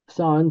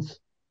 science,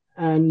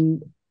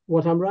 and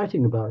what I'm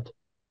writing about.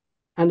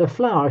 And a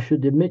flower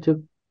should emit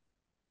a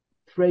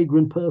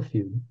fragrant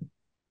perfume,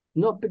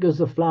 not because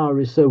the flower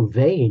is so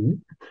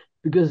vain,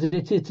 because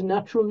it's its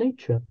natural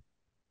nature.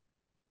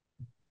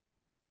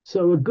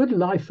 So a good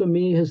life for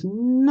me has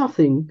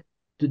nothing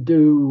to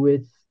do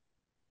with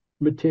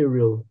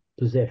material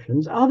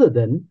possessions other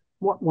than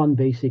what one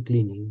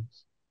basically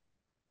needs.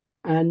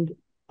 And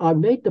I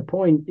made the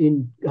point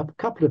in a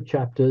couple of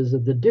chapters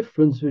of the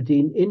difference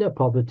between inner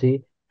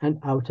poverty and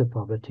outer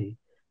poverty.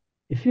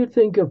 If you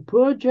think of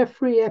poor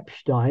Jeffrey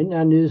Epstein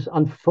and his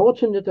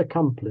unfortunate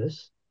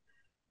accomplice,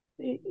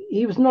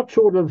 he was not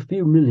short of a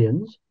few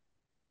millions.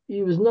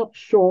 He was not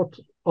short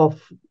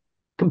of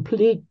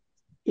complete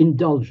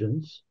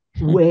indulgence.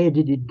 Where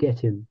did it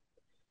get him?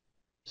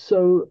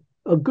 So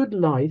a good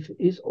life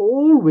is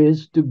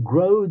always to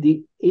grow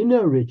the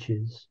inner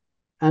riches.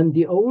 And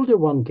the older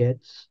one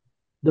gets,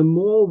 the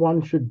more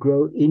one should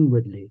grow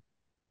inwardly.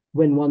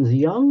 When one's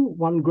young,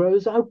 one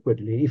grows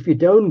outwardly. If you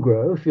don't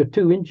grow, if you're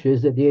 2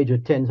 inches at the age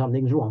of 10,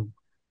 something's wrong.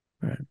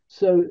 Right.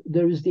 So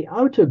there is the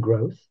outer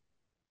growth,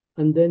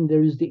 and then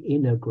there is the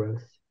inner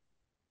growth.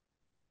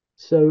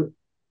 So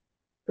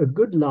a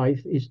good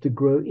life is to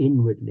grow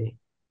inwardly,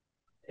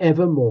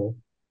 evermore,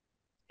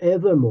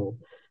 evermore,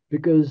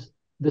 because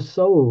the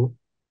soul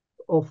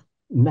of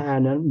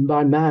man, and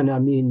by man I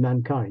mean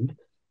mankind,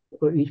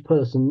 or each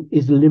person,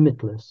 is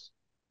limitless.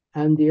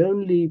 And the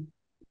only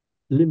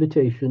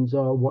limitations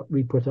are what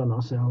we put on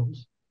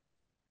ourselves.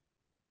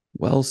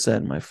 Well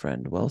said, my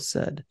friend. Well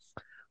said.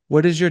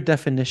 What is your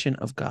definition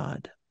of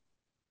God?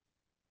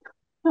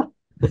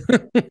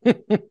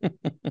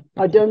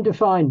 I don't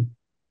define.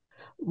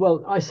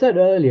 Well, I said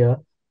earlier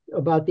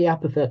about the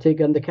apathetic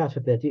and the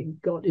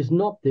catathetic. God is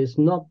not this,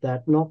 not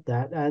that, not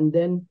that. And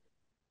then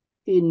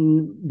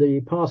in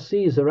the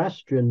Parsi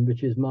Zoroastrian,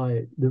 which is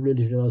the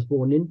religion I was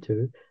born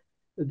into,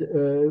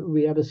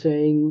 we have a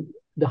saying,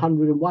 the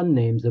 101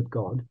 names of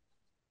God.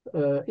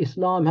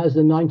 Islam has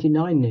the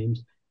 99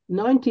 names.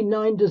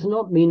 99 does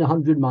not mean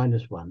 100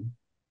 minus 1.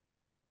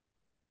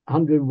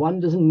 101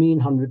 doesn't mean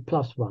 100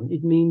 plus 1.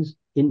 It means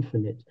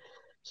infinite.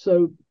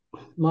 So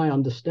my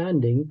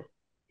understanding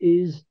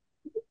is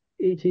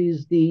it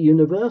is the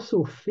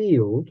universal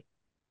field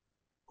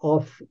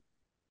of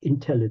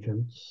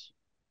intelligence,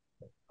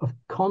 of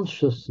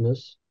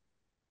consciousness,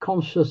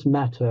 conscious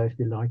matter, if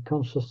you like,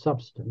 conscious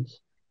substance,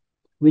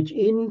 which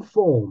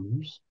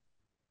informs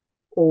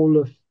all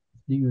of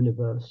the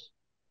universe.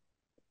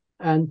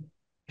 And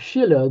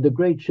Schiller, the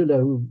great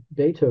Schiller, who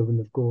Beethoven,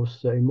 of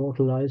course,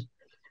 immortalized,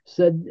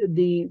 said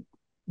the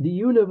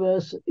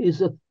universe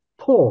is a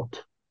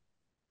thought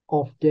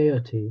of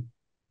deity.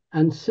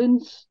 And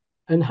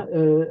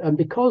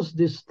because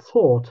this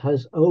thought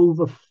has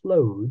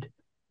overflowed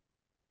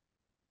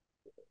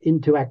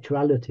into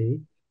actuality,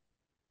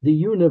 the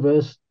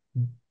universe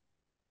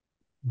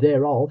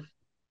thereof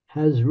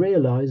has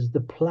realized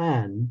the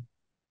plan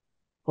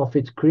of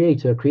its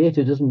creator.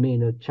 Creator doesn't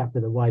mean a chap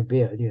with a white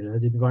beard,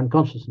 the divine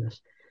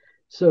consciousness.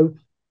 So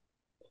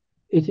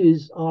it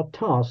is our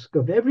task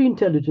of every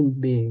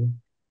intelligent being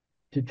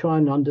to try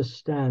and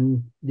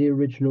understand the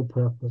original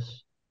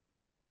purpose.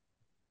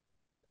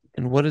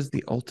 And what is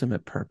the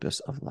ultimate purpose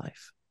of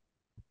life?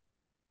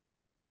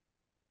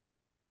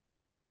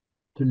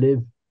 To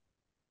live.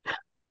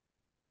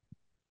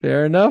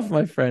 Fair enough,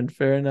 my friend.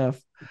 Fair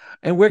enough.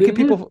 And where can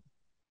people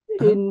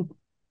in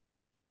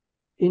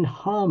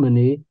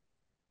harmony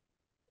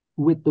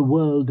with the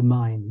world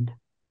mind?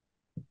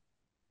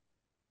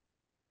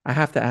 I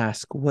have to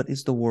ask, what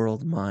is the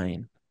world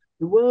mind?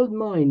 The world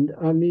mind,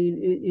 I mean,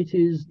 it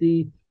is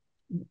the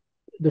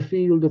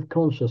field of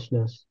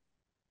consciousness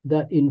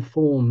that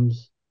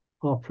informs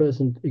our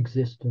present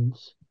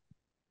existence,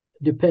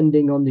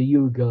 depending on the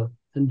yuga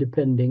and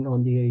depending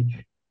on the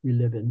age we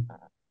live in.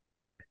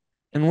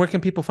 And where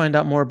can people find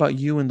out more about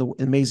you and the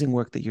amazing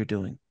work that you're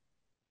doing?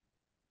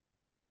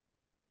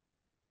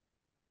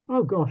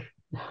 Oh, gosh.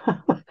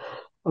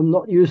 I'm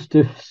not used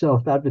to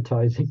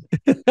self-advertising.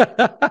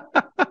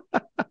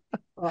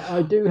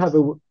 I do have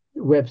a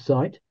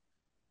website.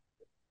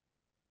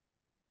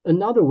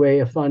 Another way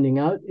of finding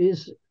out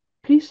is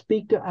please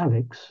speak to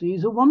Alex.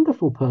 He's a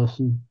wonderful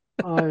person.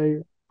 I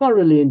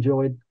thoroughly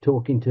enjoyed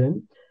talking to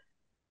him.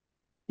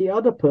 The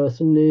other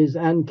person is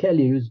Anne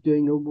Kelly, who's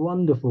doing a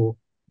wonderful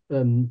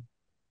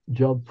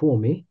job for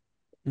me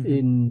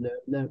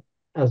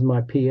as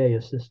my PA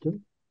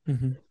assistant.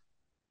 Mm-hmm.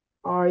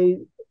 I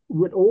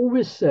would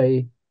always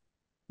say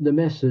the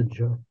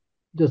messenger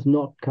does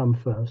not come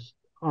first.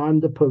 I'm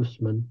the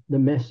postman, the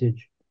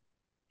message.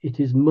 It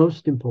is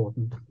most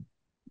important.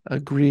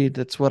 Agreed.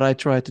 That's what I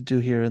try to do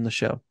here in the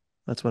show.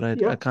 That's what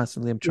I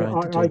constantly am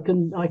trying to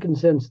do. I can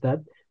sense that.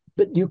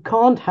 But you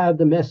can't have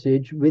the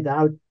message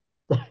without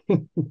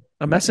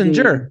a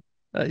messenger.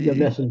 The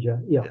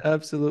messenger. Yeah.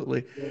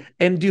 Absolutely.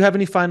 And do you have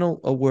any final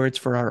words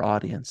for our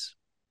audience?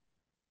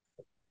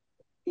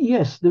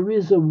 Yes, there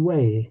is a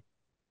way.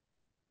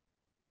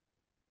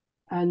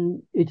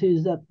 And it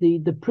is that the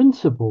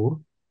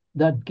principle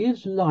that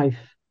gives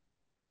life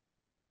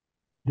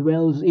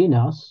dwells in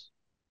us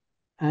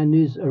and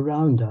is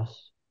around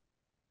us.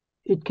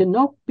 It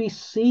cannot be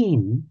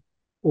seen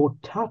or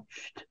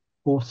touched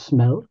or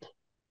smelt,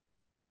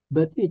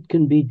 but it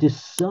can be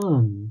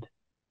discerned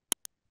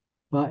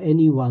by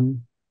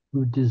anyone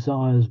who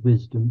desires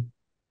wisdom.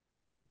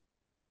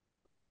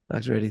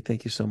 Dr. Edi,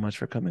 thank you so much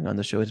for coming on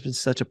the show. It's been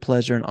such a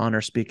pleasure and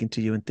honor speaking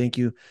to you. And thank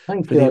you for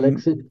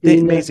the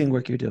amazing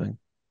work you're doing.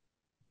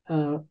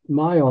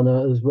 My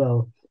honor as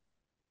well.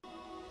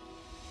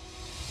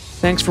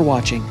 Thanks for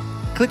watching.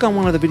 Click on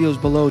one of the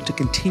videos below to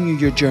continue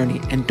your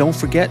journey, and don't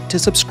forget to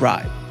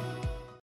subscribe.